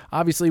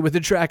 Obviously, with the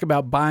track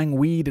about buying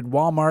weed at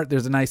Walmart,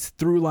 there's a nice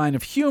through line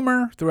of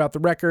humor throughout the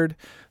record.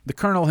 The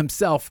Colonel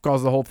himself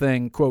calls the whole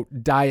thing,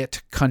 quote,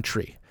 diet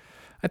country.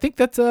 I think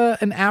that's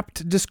an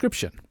apt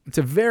description. It's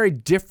a very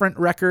different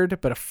record,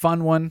 but a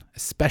fun one,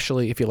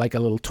 especially if you like a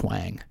little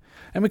twang.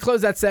 And we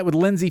close that set with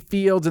Lindsay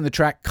Fields and the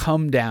track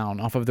Come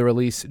Down off of the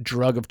release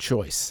Drug of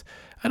Choice.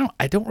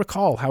 I don't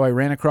recall how I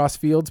ran across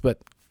Fields, but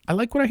I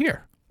like what I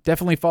hear.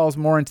 Definitely falls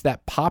more into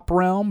that pop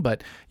realm,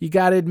 but you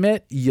gotta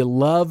admit, you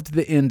loved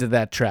the end of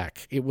that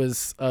track. It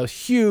was a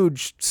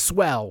huge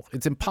swell.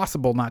 It's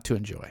impossible not to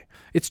enjoy.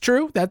 It's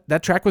true that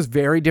that track was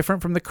very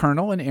different from the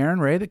Colonel and Aaron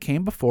Ray that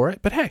came before it,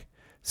 but hey,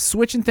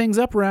 switching things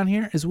up around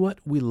here is what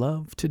we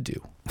love to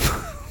do.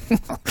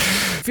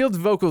 Fields'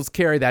 vocals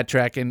carry that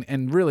track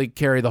and really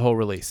carry the whole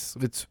release.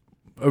 It's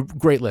a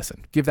great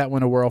listen. Give that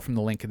one a whirl from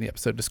the link in the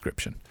episode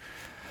description.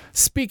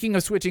 Speaking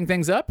of switching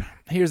things up,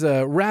 here's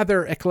a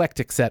rather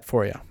eclectic set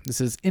for you. This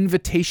is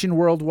Invitation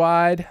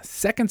Worldwide,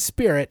 Second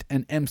Spirit,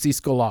 and MC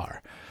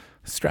Scholar.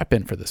 Strap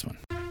in for this one.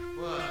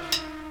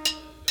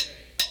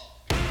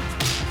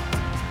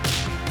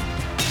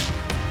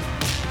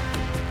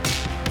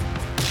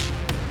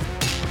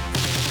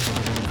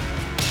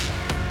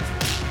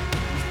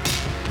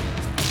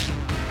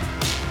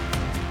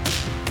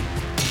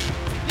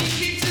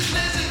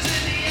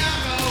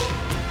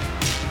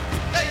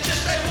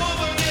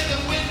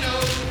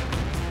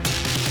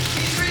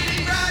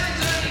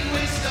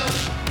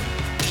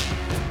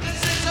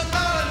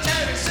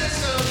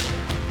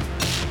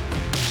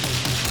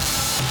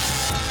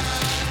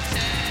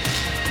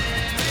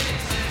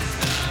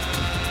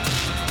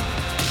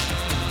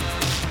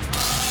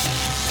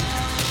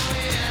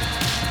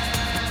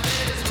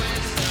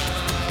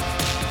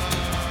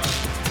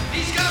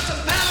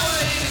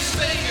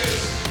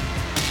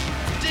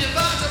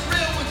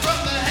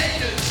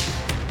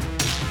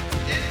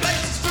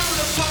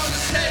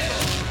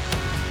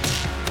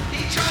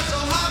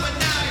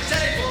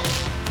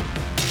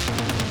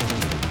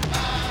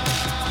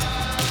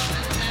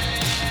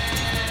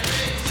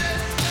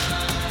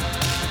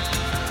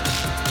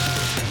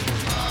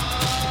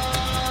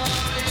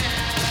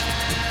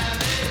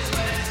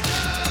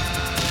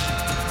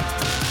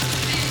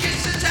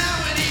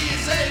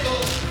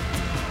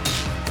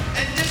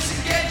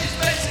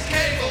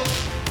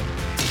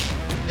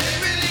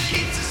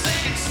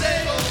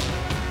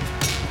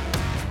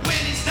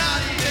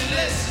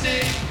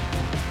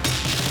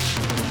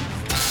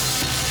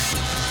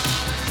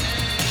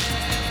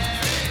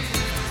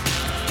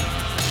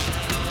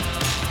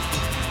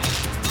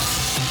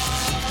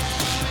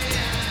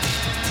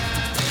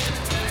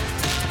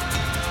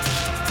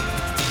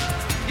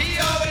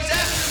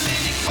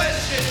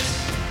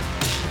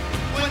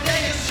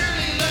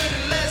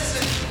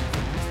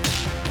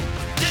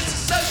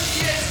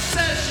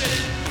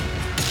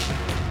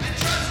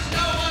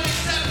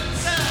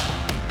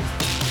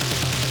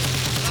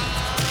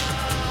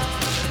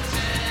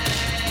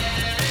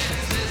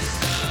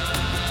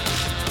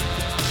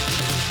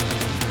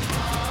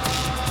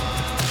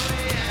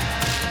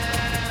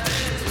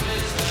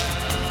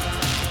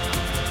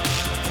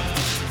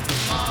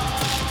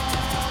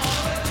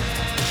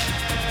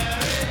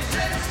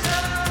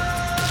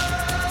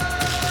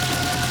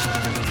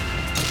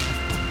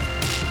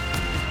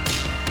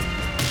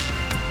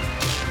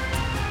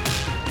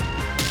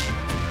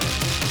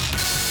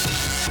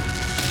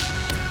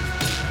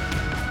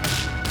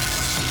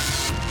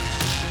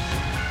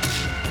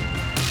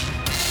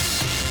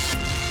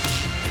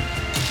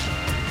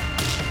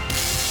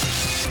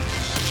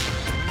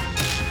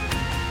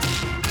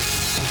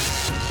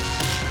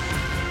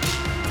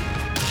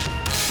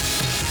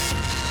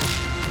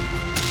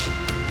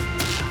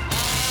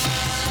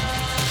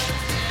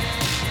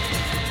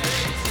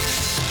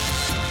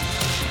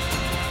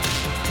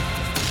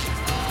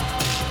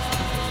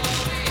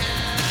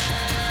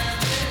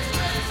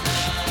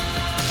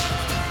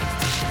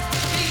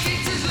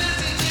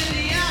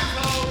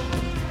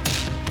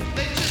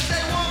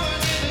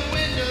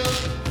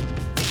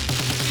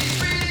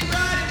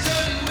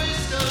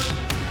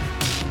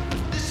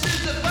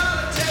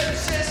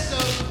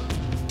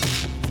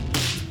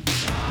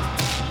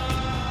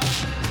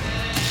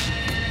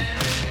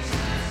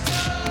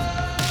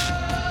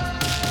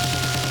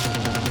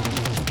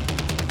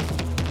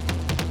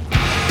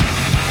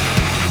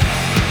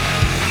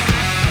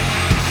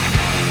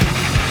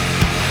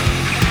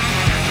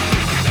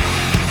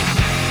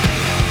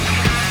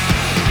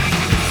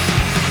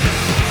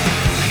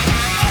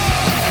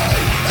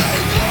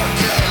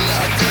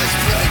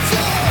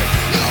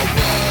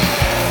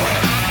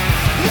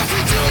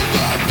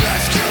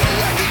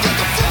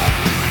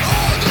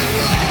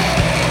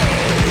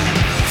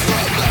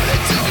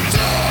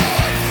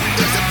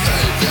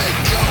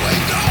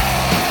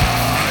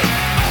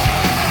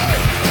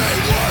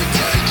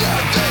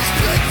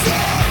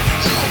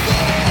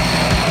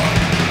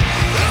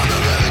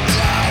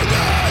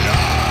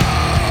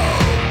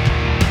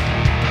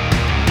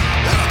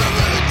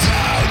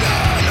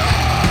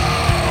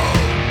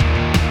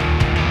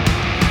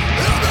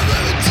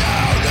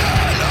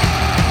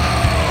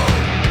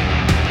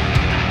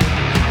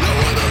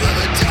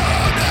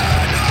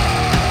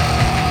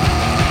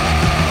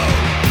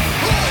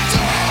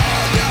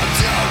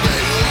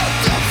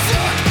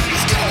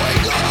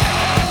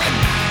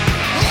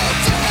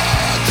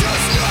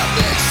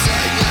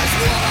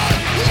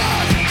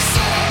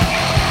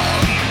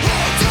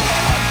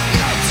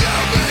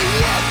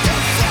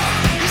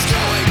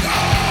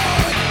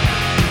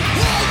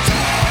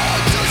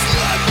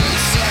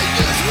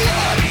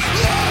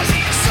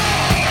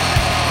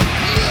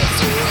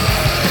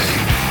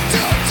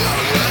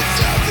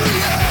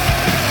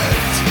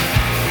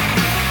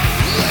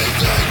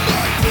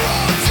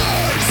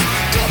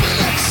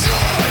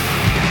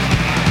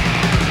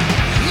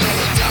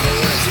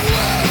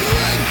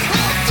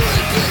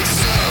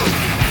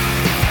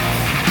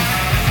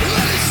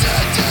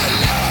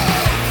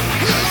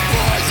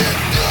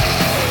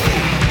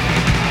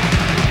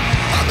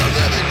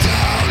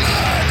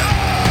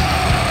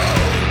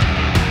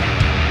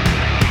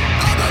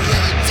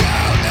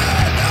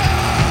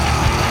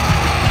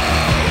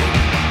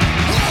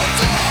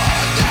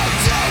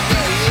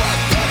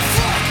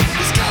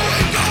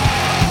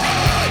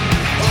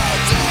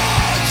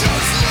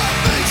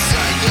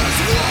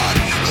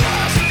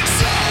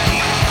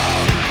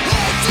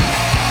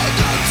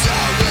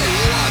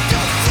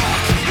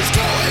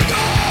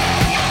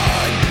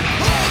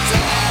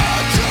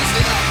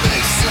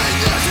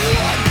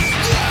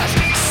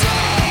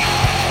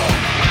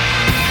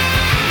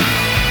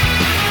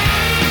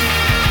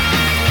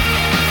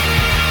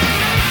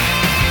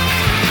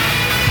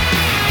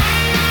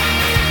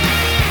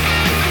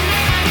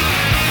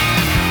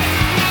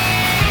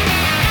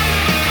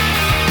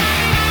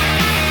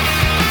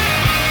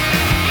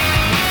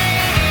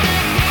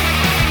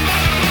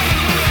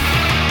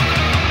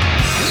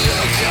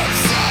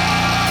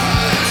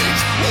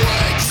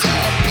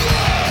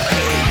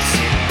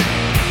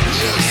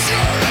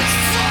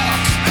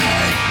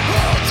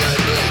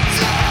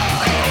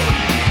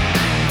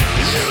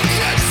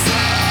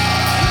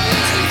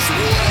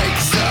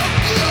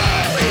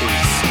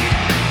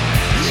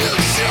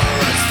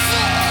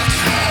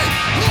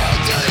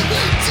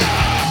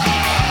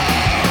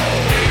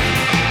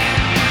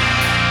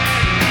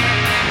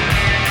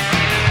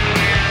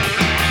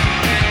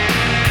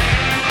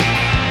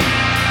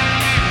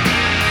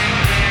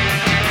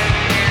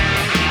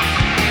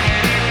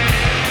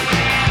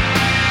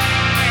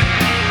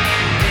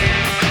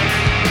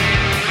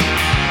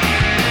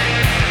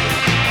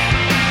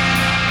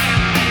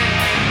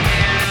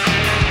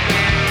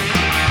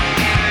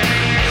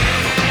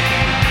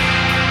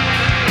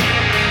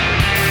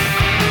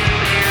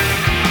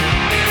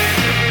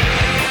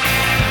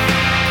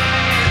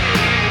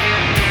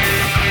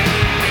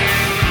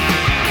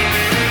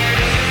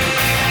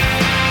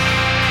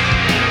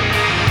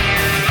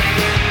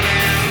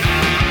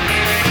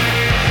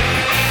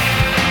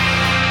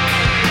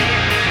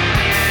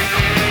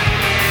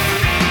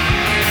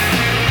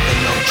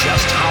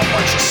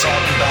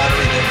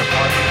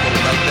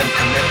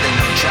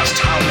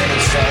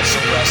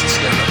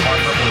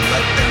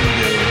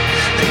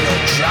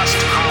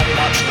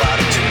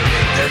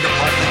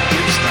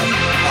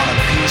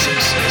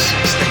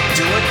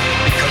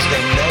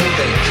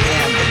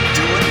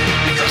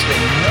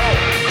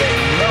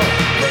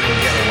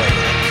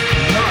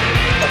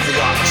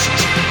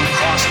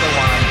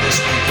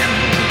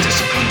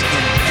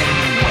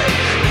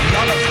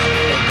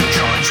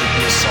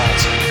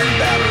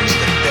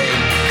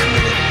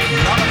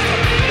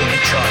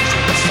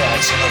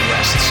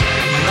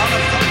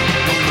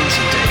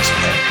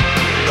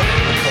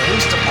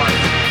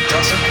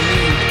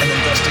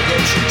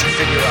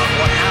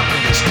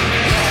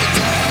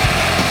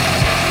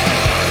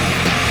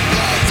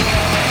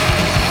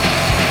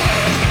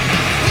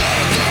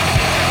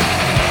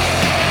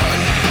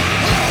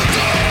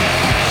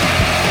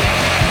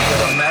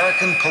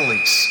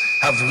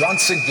 have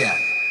once again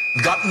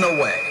gotten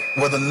away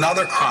with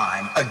another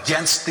crime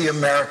against the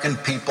American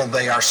people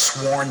they are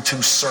sworn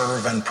to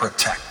serve and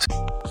protect.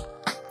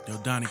 Yo,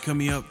 Donnie, cut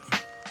me up.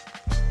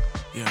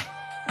 Yeah.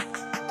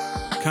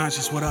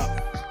 Conscious, what up?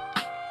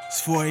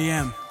 It's 4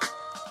 a.m.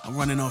 I'm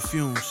running on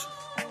fumes.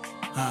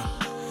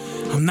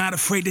 I'm not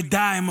afraid to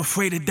die, I'm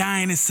afraid of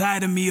dying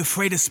inside of me,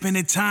 afraid of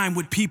spending time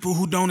with people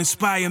who don't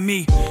inspire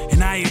me.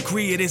 And I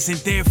agree, it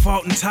isn't their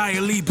fault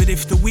entirely, but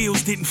if the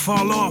wheels didn't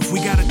fall off, we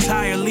got a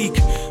tire leak.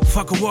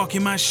 Fuck a walk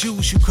in my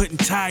shoes, you couldn't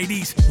tie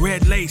these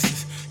red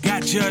laces.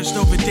 Got judged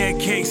over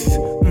dead cases.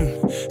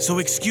 So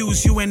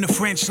excuse you in the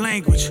French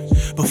language,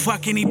 but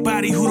fuck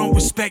anybody who don't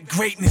respect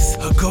greatness.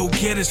 A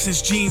go-getter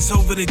since jeans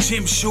over the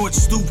gym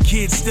shorts. Stoop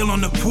kid still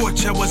on the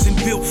porch I wasn't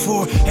built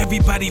for.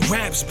 Everybody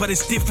raps, but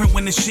it's different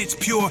when the shit's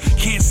pure.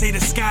 Can't say the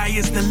sky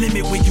is the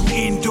limit when you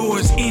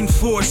indoors.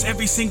 Enforce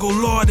every single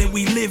law that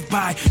we live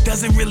by.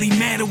 Doesn't really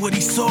matter what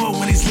he saw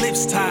when his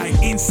lips tied.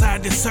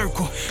 Inside the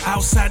circle,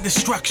 outside the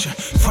structure.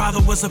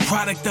 Father was a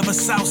product of a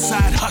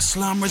Southside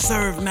hustler. I'm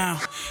reserved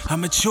now, I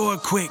mature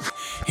quick.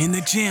 In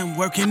the gym,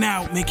 working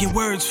out, making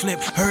words flip.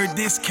 Heard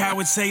this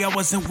coward say I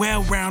wasn't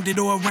well-rounded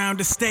or around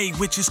to stay,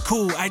 which is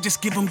cool, I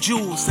just give them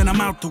jewels and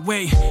I'm out the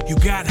way. You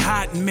got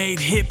hot and made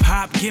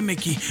hip-hop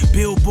gimmicky.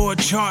 Billboard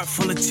chart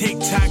full of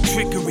TikTok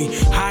trickery.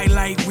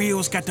 Highlight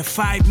reels got the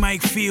 5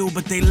 mic feel,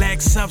 but they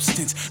lack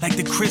substance like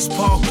the Chris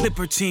Paul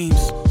Clipper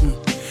teams.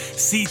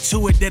 See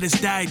to it that it's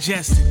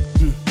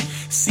digested.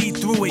 See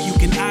through it, you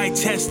can eye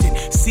test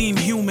it. Seem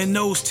human,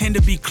 those tend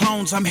to be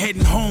clones. I'm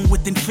heading home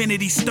with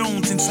infinity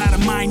stones inside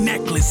of my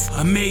necklace.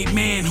 A made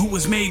man who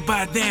was made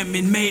by them,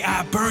 and may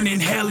I burn in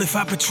hell if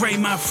I betray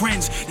my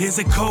friends. There's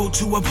a code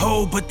to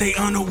uphold, but they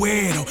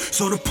unaware though.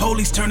 So the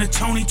police turn a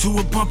Tony to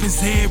a bumping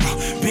zero.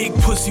 Big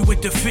pussy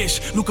with the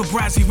fish, Luca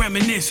Brasi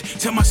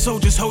reminisce. Tell my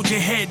soldiers hold your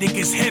head, it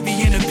gets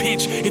heavy in a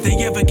pinch. If they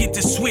ever get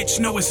to switch,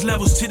 know it's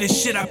levels to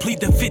this shit. I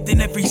plead the fifth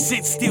in every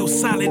sit, still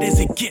solid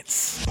as it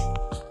gets.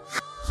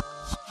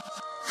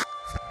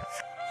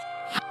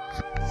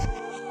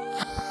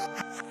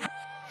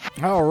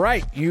 All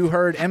right, you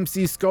heard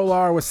MC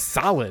Scholar with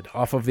Solid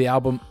off of the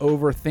album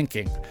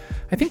Overthinking.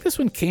 I think this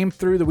one came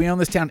through the We Own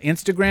This Town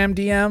Instagram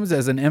DMs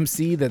as an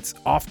MC that's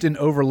often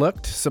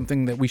overlooked,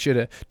 something that we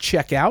should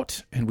check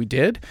out, and we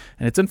did.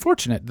 And it's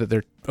unfortunate that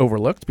they're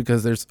overlooked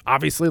because there's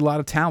obviously a lot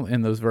of talent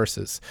in those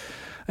verses.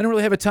 I don't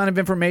really have a ton of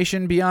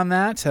information beyond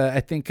that. I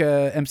think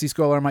MC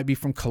Scholar might be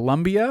from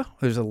Colombia.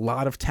 There's a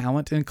lot of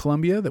talent in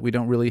Colombia that we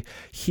don't really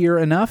hear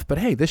enough. But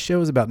hey, this show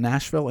is about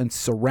Nashville and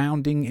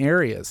surrounding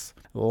areas.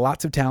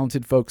 Lots of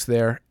talented folks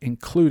there,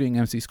 including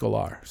MC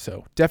Scholar.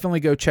 So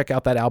definitely go check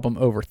out that album,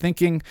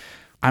 Overthinking.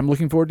 I'm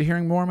looking forward to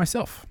hearing more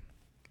myself.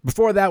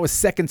 Before that was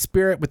Second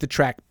Spirit with the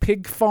track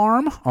Pig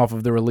Farm off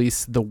of the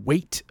release The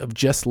Weight of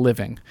Just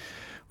Living.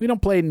 We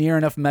don't play near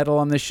enough metal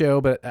on this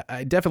show, but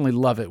I definitely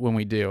love it when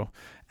we do.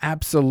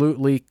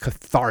 Absolutely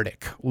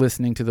cathartic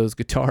listening to those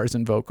guitars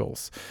and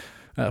vocals.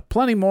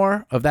 Plenty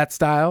more of that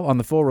style on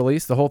the full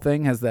release. The whole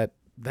thing has that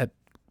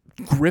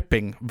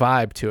gripping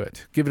vibe to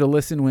it. Give it a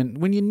listen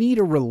when you need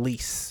a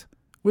release,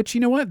 which, you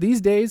know what, these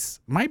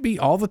days might be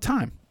all the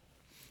time.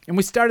 And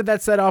we started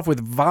that set off with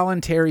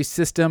Voluntary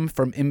System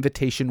from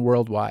Invitation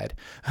Worldwide,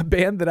 a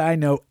band that I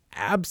know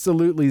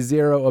absolutely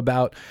zero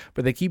about,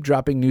 but they keep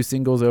dropping new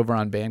singles over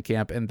on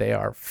Bandcamp, and they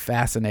are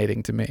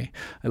fascinating to me.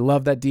 I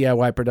love that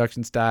DIY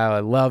production style. I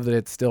love that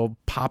it's still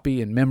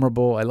poppy and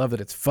memorable. I love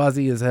that it's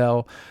fuzzy as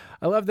hell.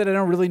 I love that I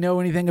don't really know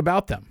anything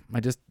about them.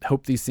 I just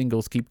hope these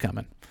singles keep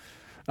coming.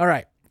 All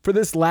right. For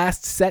this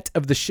last set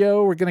of the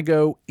show, we're going to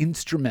go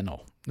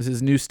instrumental. This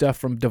is new stuff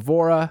from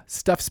Devora,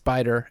 Stuff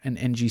Spider, and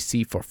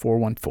NGC for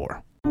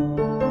 414.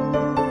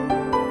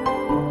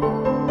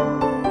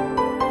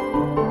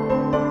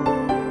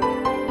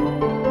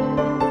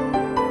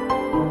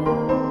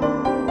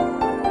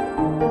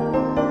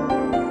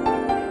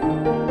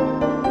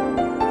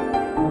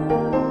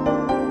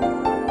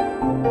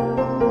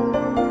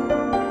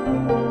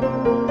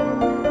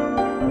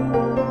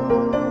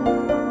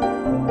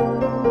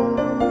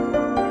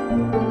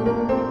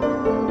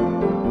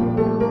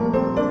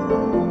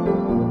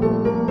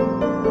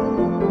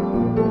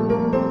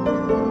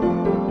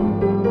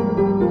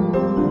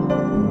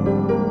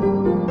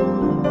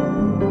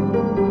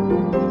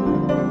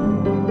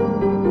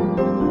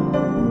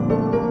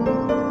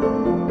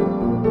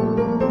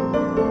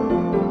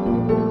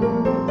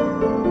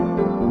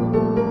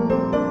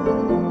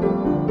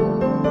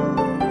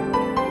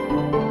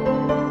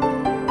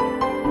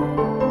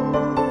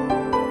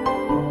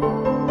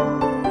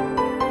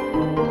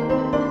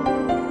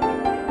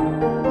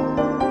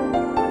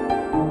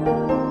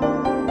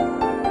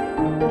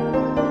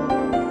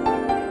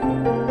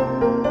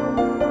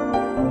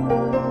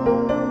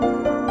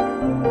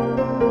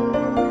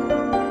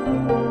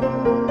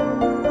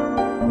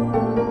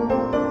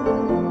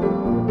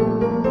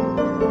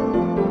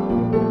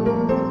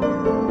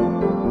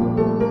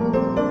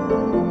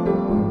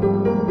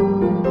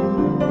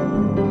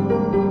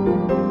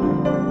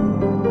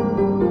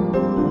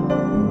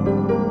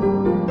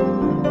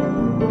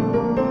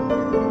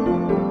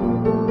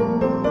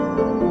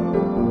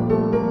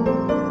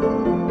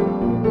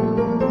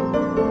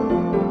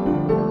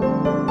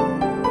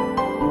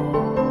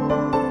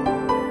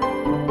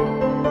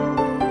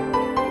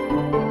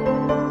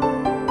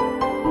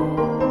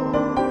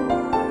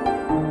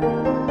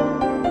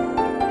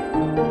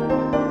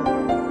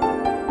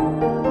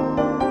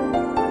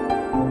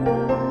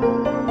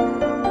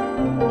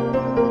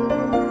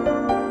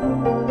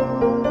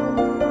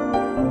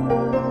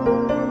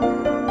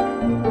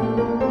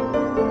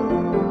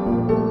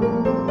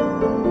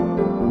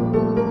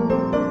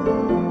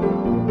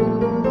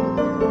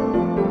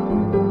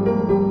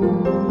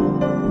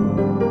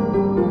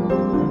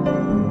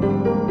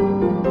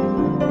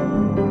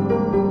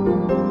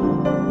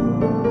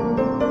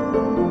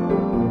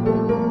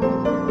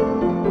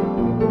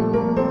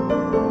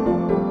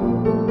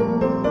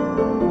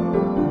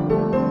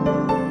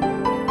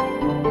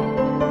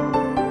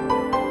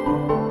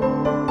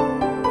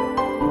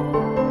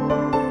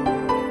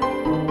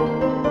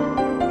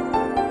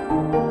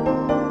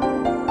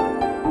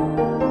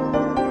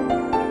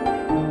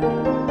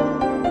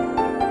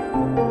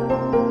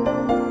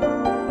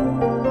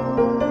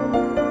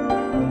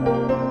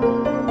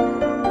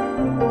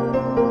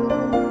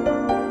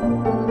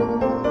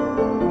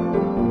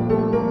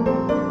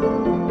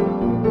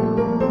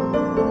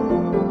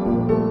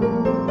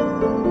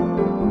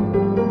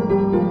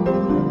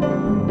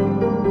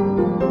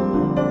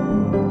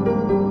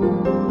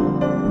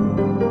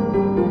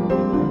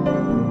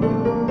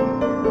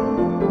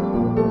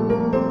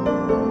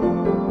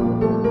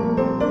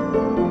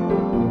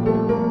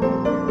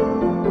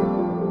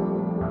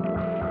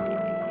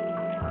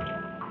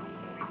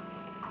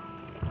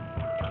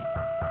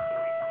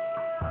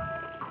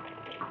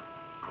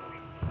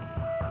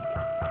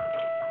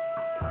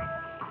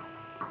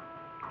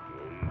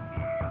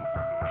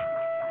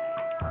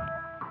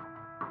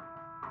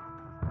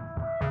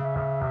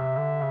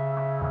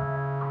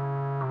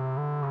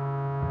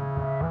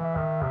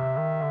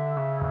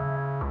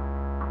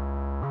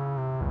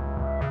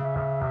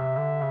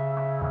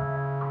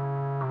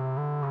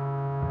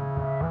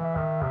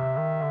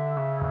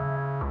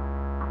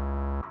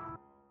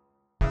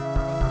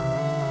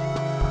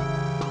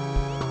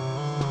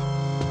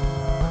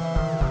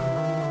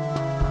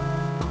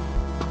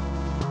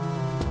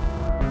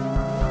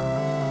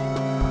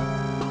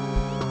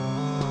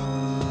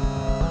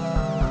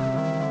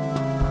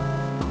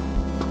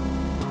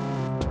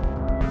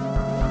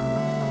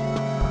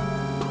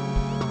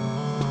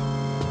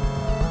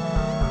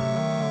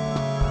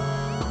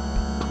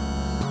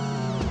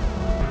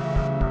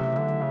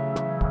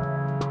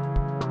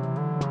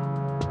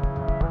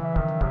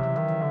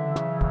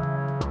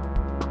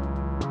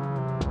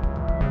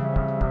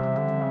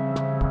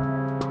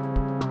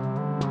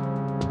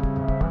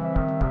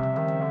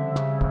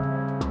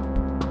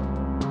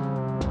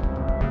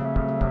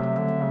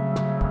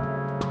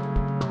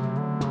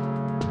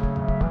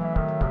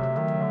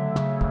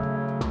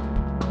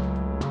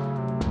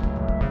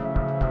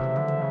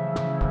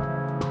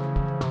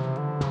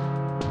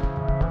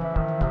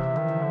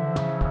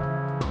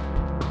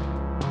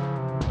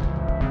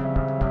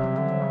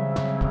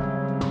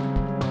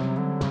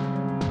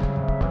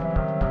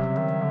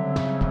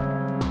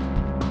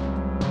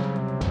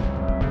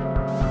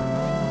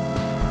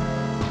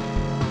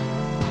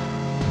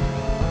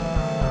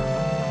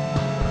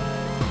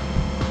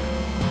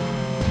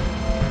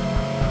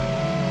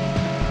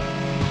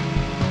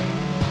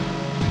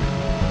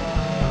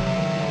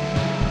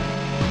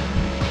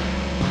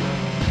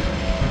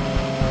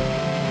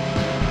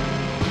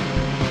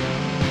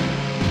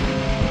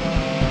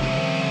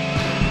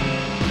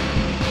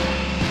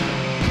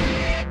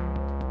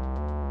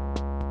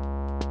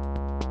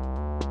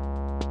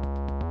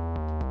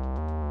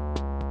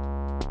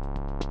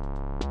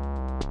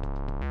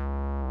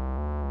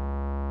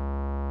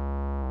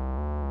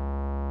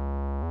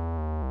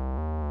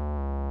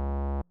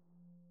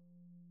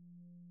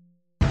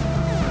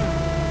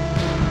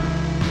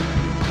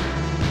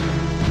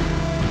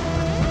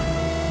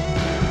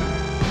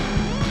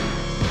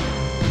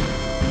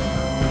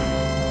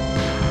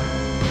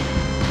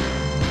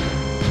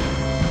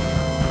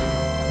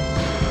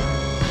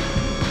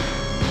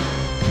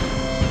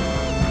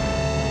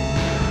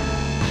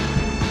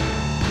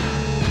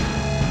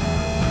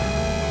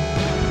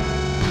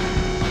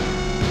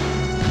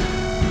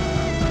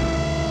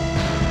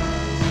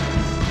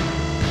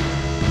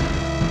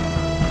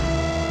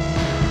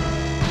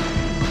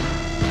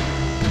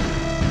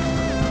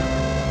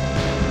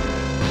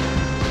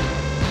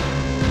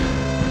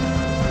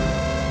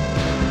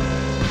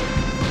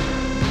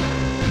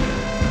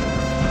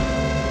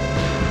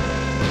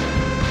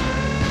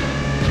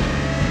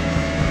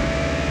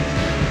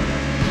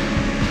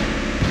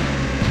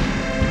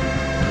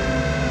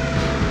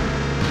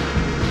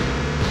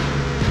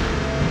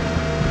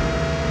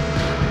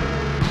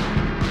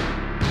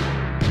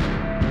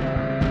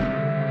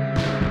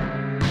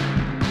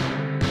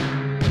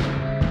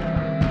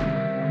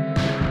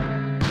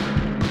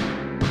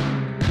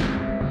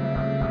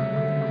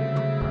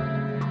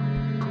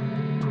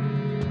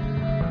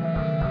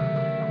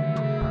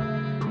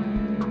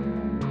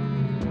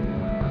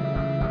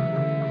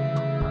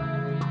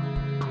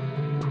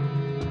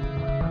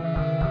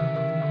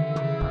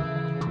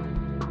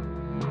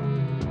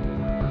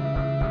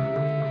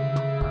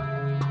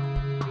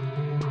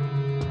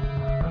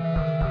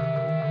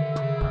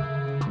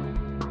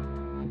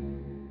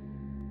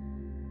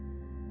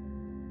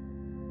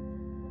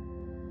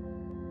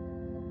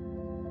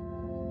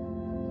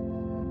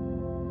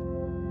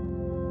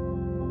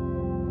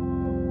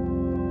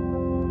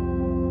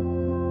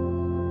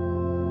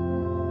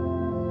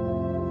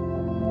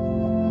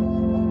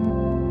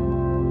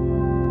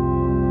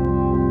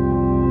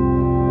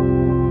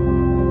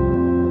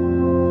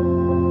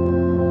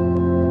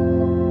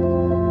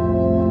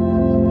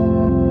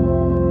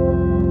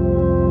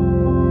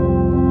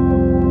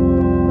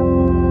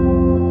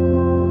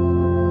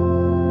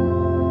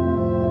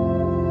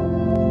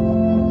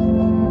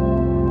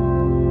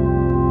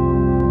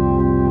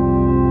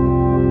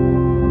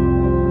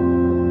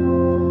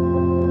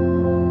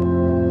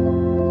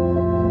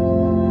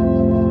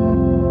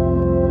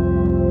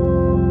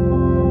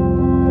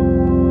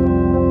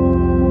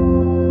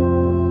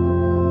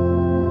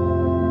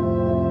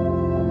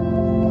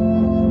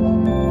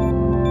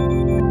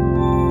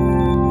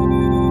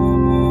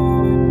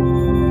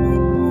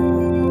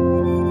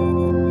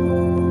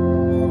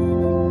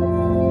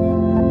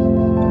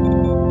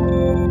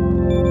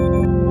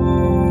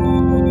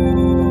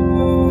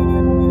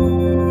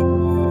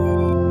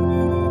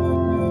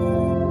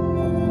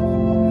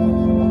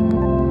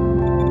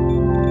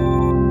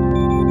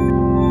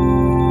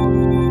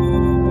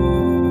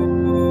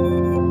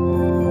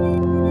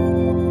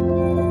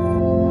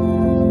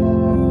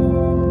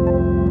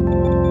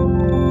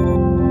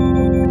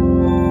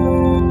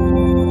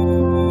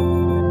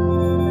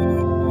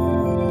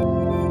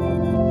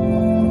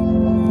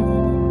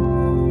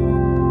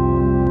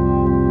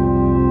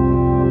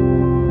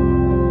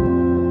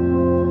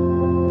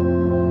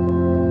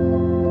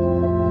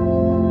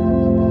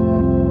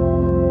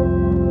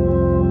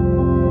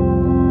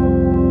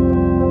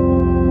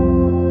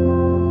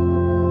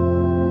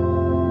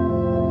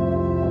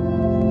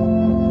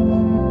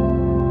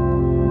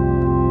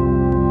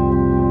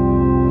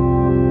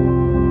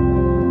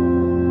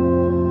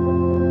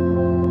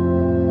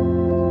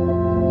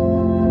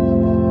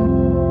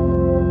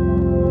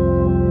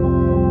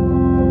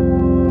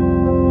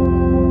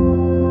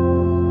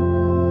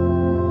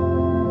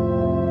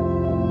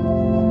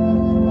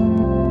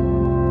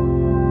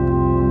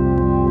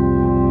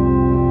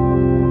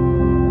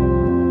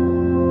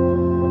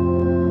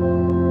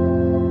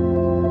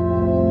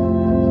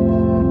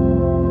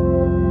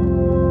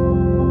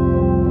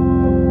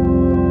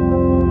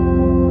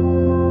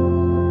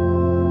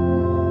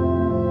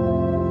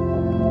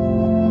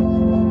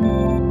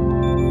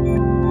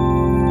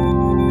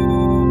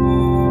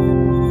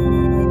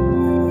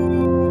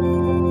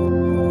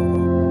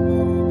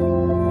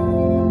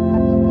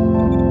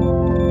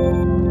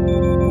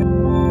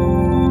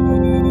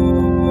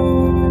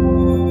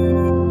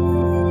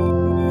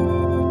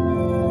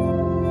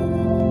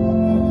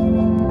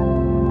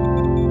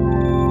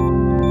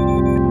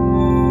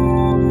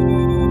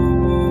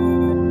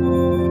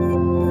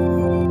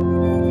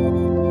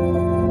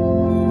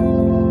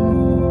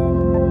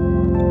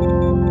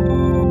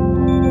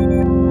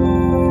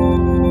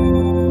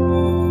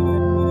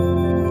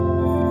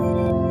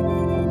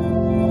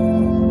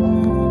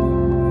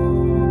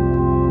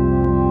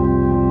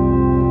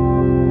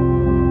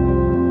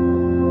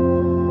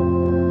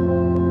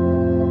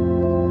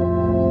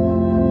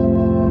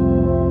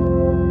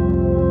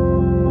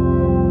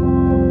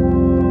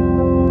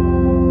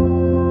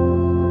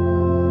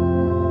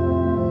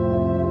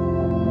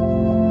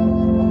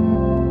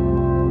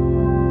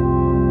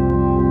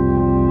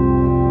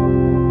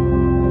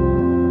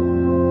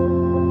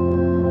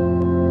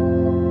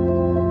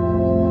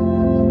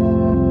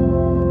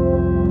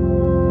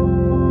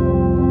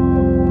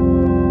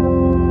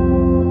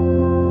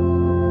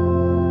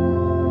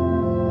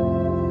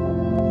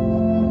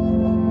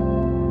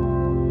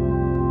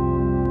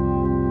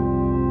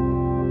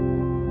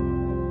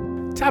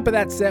 Top of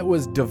that set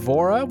was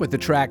Devora with the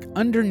track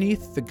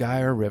Underneath the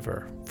Gyre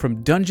River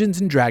from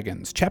Dungeons &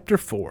 Dragons, Chapter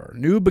 4,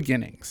 New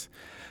Beginnings.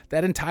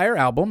 That entire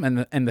album,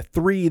 and the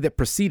 3 that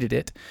preceded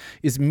it,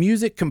 is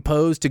music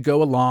composed to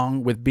go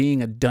along with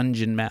being a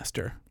dungeon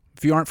master.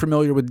 If you aren't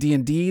familiar with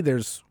D&D,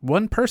 there's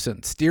one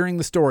person steering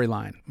the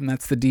storyline, and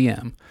that's the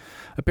DM.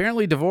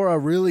 Apparently,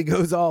 Devora really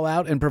goes all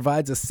out and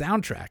provides a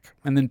soundtrack,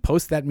 and then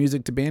posts that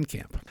music to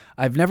Bandcamp.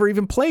 I've never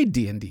even played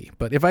D&D,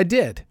 but if I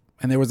did,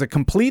 and there was a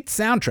complete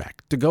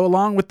soundtrack to go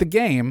along with the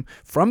game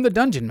from the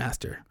Dungeon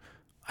Master,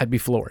 I'd be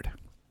floored.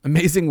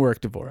 Amazing work,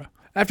 Devora.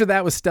 After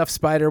that was Stuff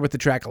Spider with the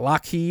track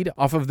Lockheed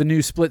off of the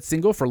new split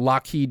single for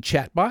Lockheed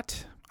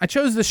Chatbot. I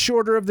chose the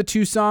shorter of the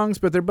 2 songs,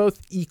 but they're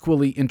both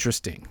equally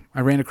interesting.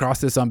 I ran across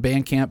this on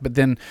Bandcamp, but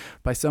then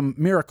by some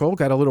miracle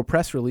got a little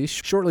press release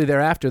shortly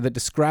thereafter that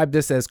described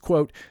this as,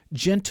 quote,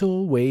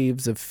 gentle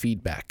waves of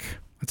feedback.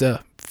 It's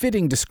a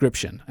fitting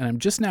description, and I'm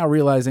just now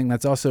realizing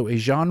that's also a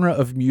genre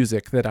of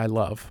music that I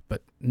love,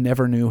 but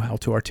never knew how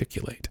to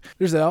articulate.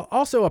 There's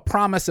also a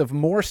promise of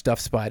more Stuff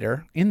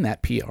Spider in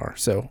that PR,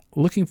 so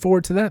looking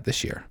forward to that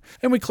this year.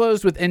 And we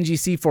closed with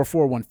NGC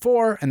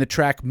 4414 and the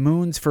track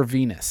Moons for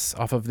Venus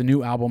off of the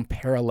new album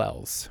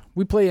Parallels.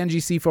 We play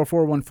NGC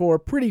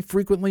 4414 pretty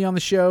frequently on the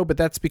show, but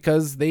that's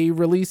because they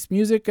release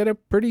music at a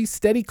pretty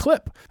steady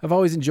clip. I've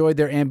always enjoyed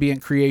their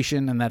ambient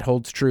creation, and that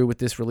holds true with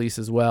this release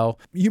as well.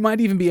 You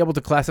might even be able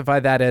to classify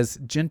that as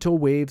gentle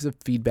waves of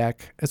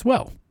feedback as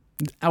well,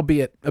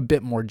 albeit a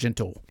bit more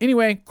gentle.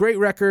 Anyway, great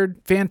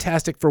record,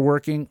 fantastic for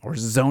working or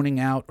zoning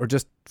out or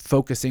just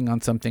focusing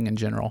on something in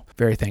general.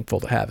 Very thankful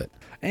to have it.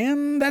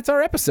 And that's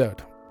our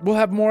episode. We'll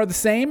have more of the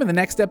same in the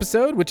next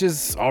episode, which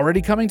is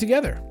already coming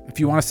together. If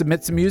you want to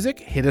submit some music,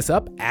 hit us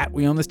up at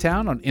We Own This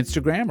Town on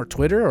Instagram or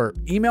Twitter, or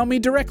email me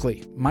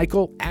directly,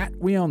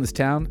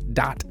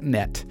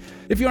 michael@weownthistown.net.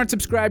 If you aren't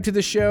subscribed to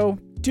the show,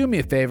 do me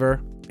a favor,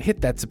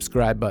 hit that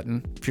subscribe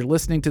button. If you're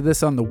listening to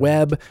this on the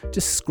web,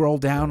 just scroll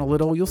down a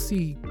little. You'll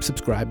see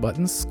subscribe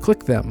buttons.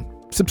 Click them.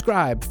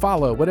 Subscribe,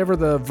 follow, whatever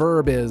the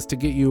verb is to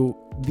get you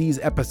these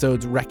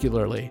episodes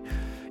regularly.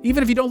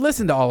 Even if you don't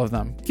listen to all of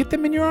them, get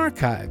them in your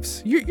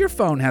archives. Your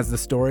phone has the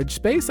storage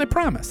space, I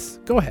promise.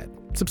 Go ahead,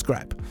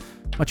 subscribe.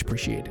 Much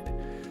appreciated.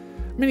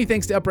 Many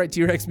thanks to Upright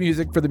T-Rex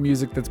Music for the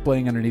music that's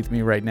playing underneath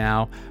me right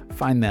now.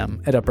 Find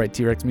them at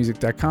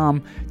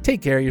uprighttrxmusic.com.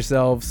 Take care of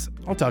yourselves.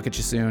 I'll talk at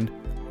you soon.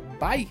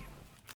 Bye.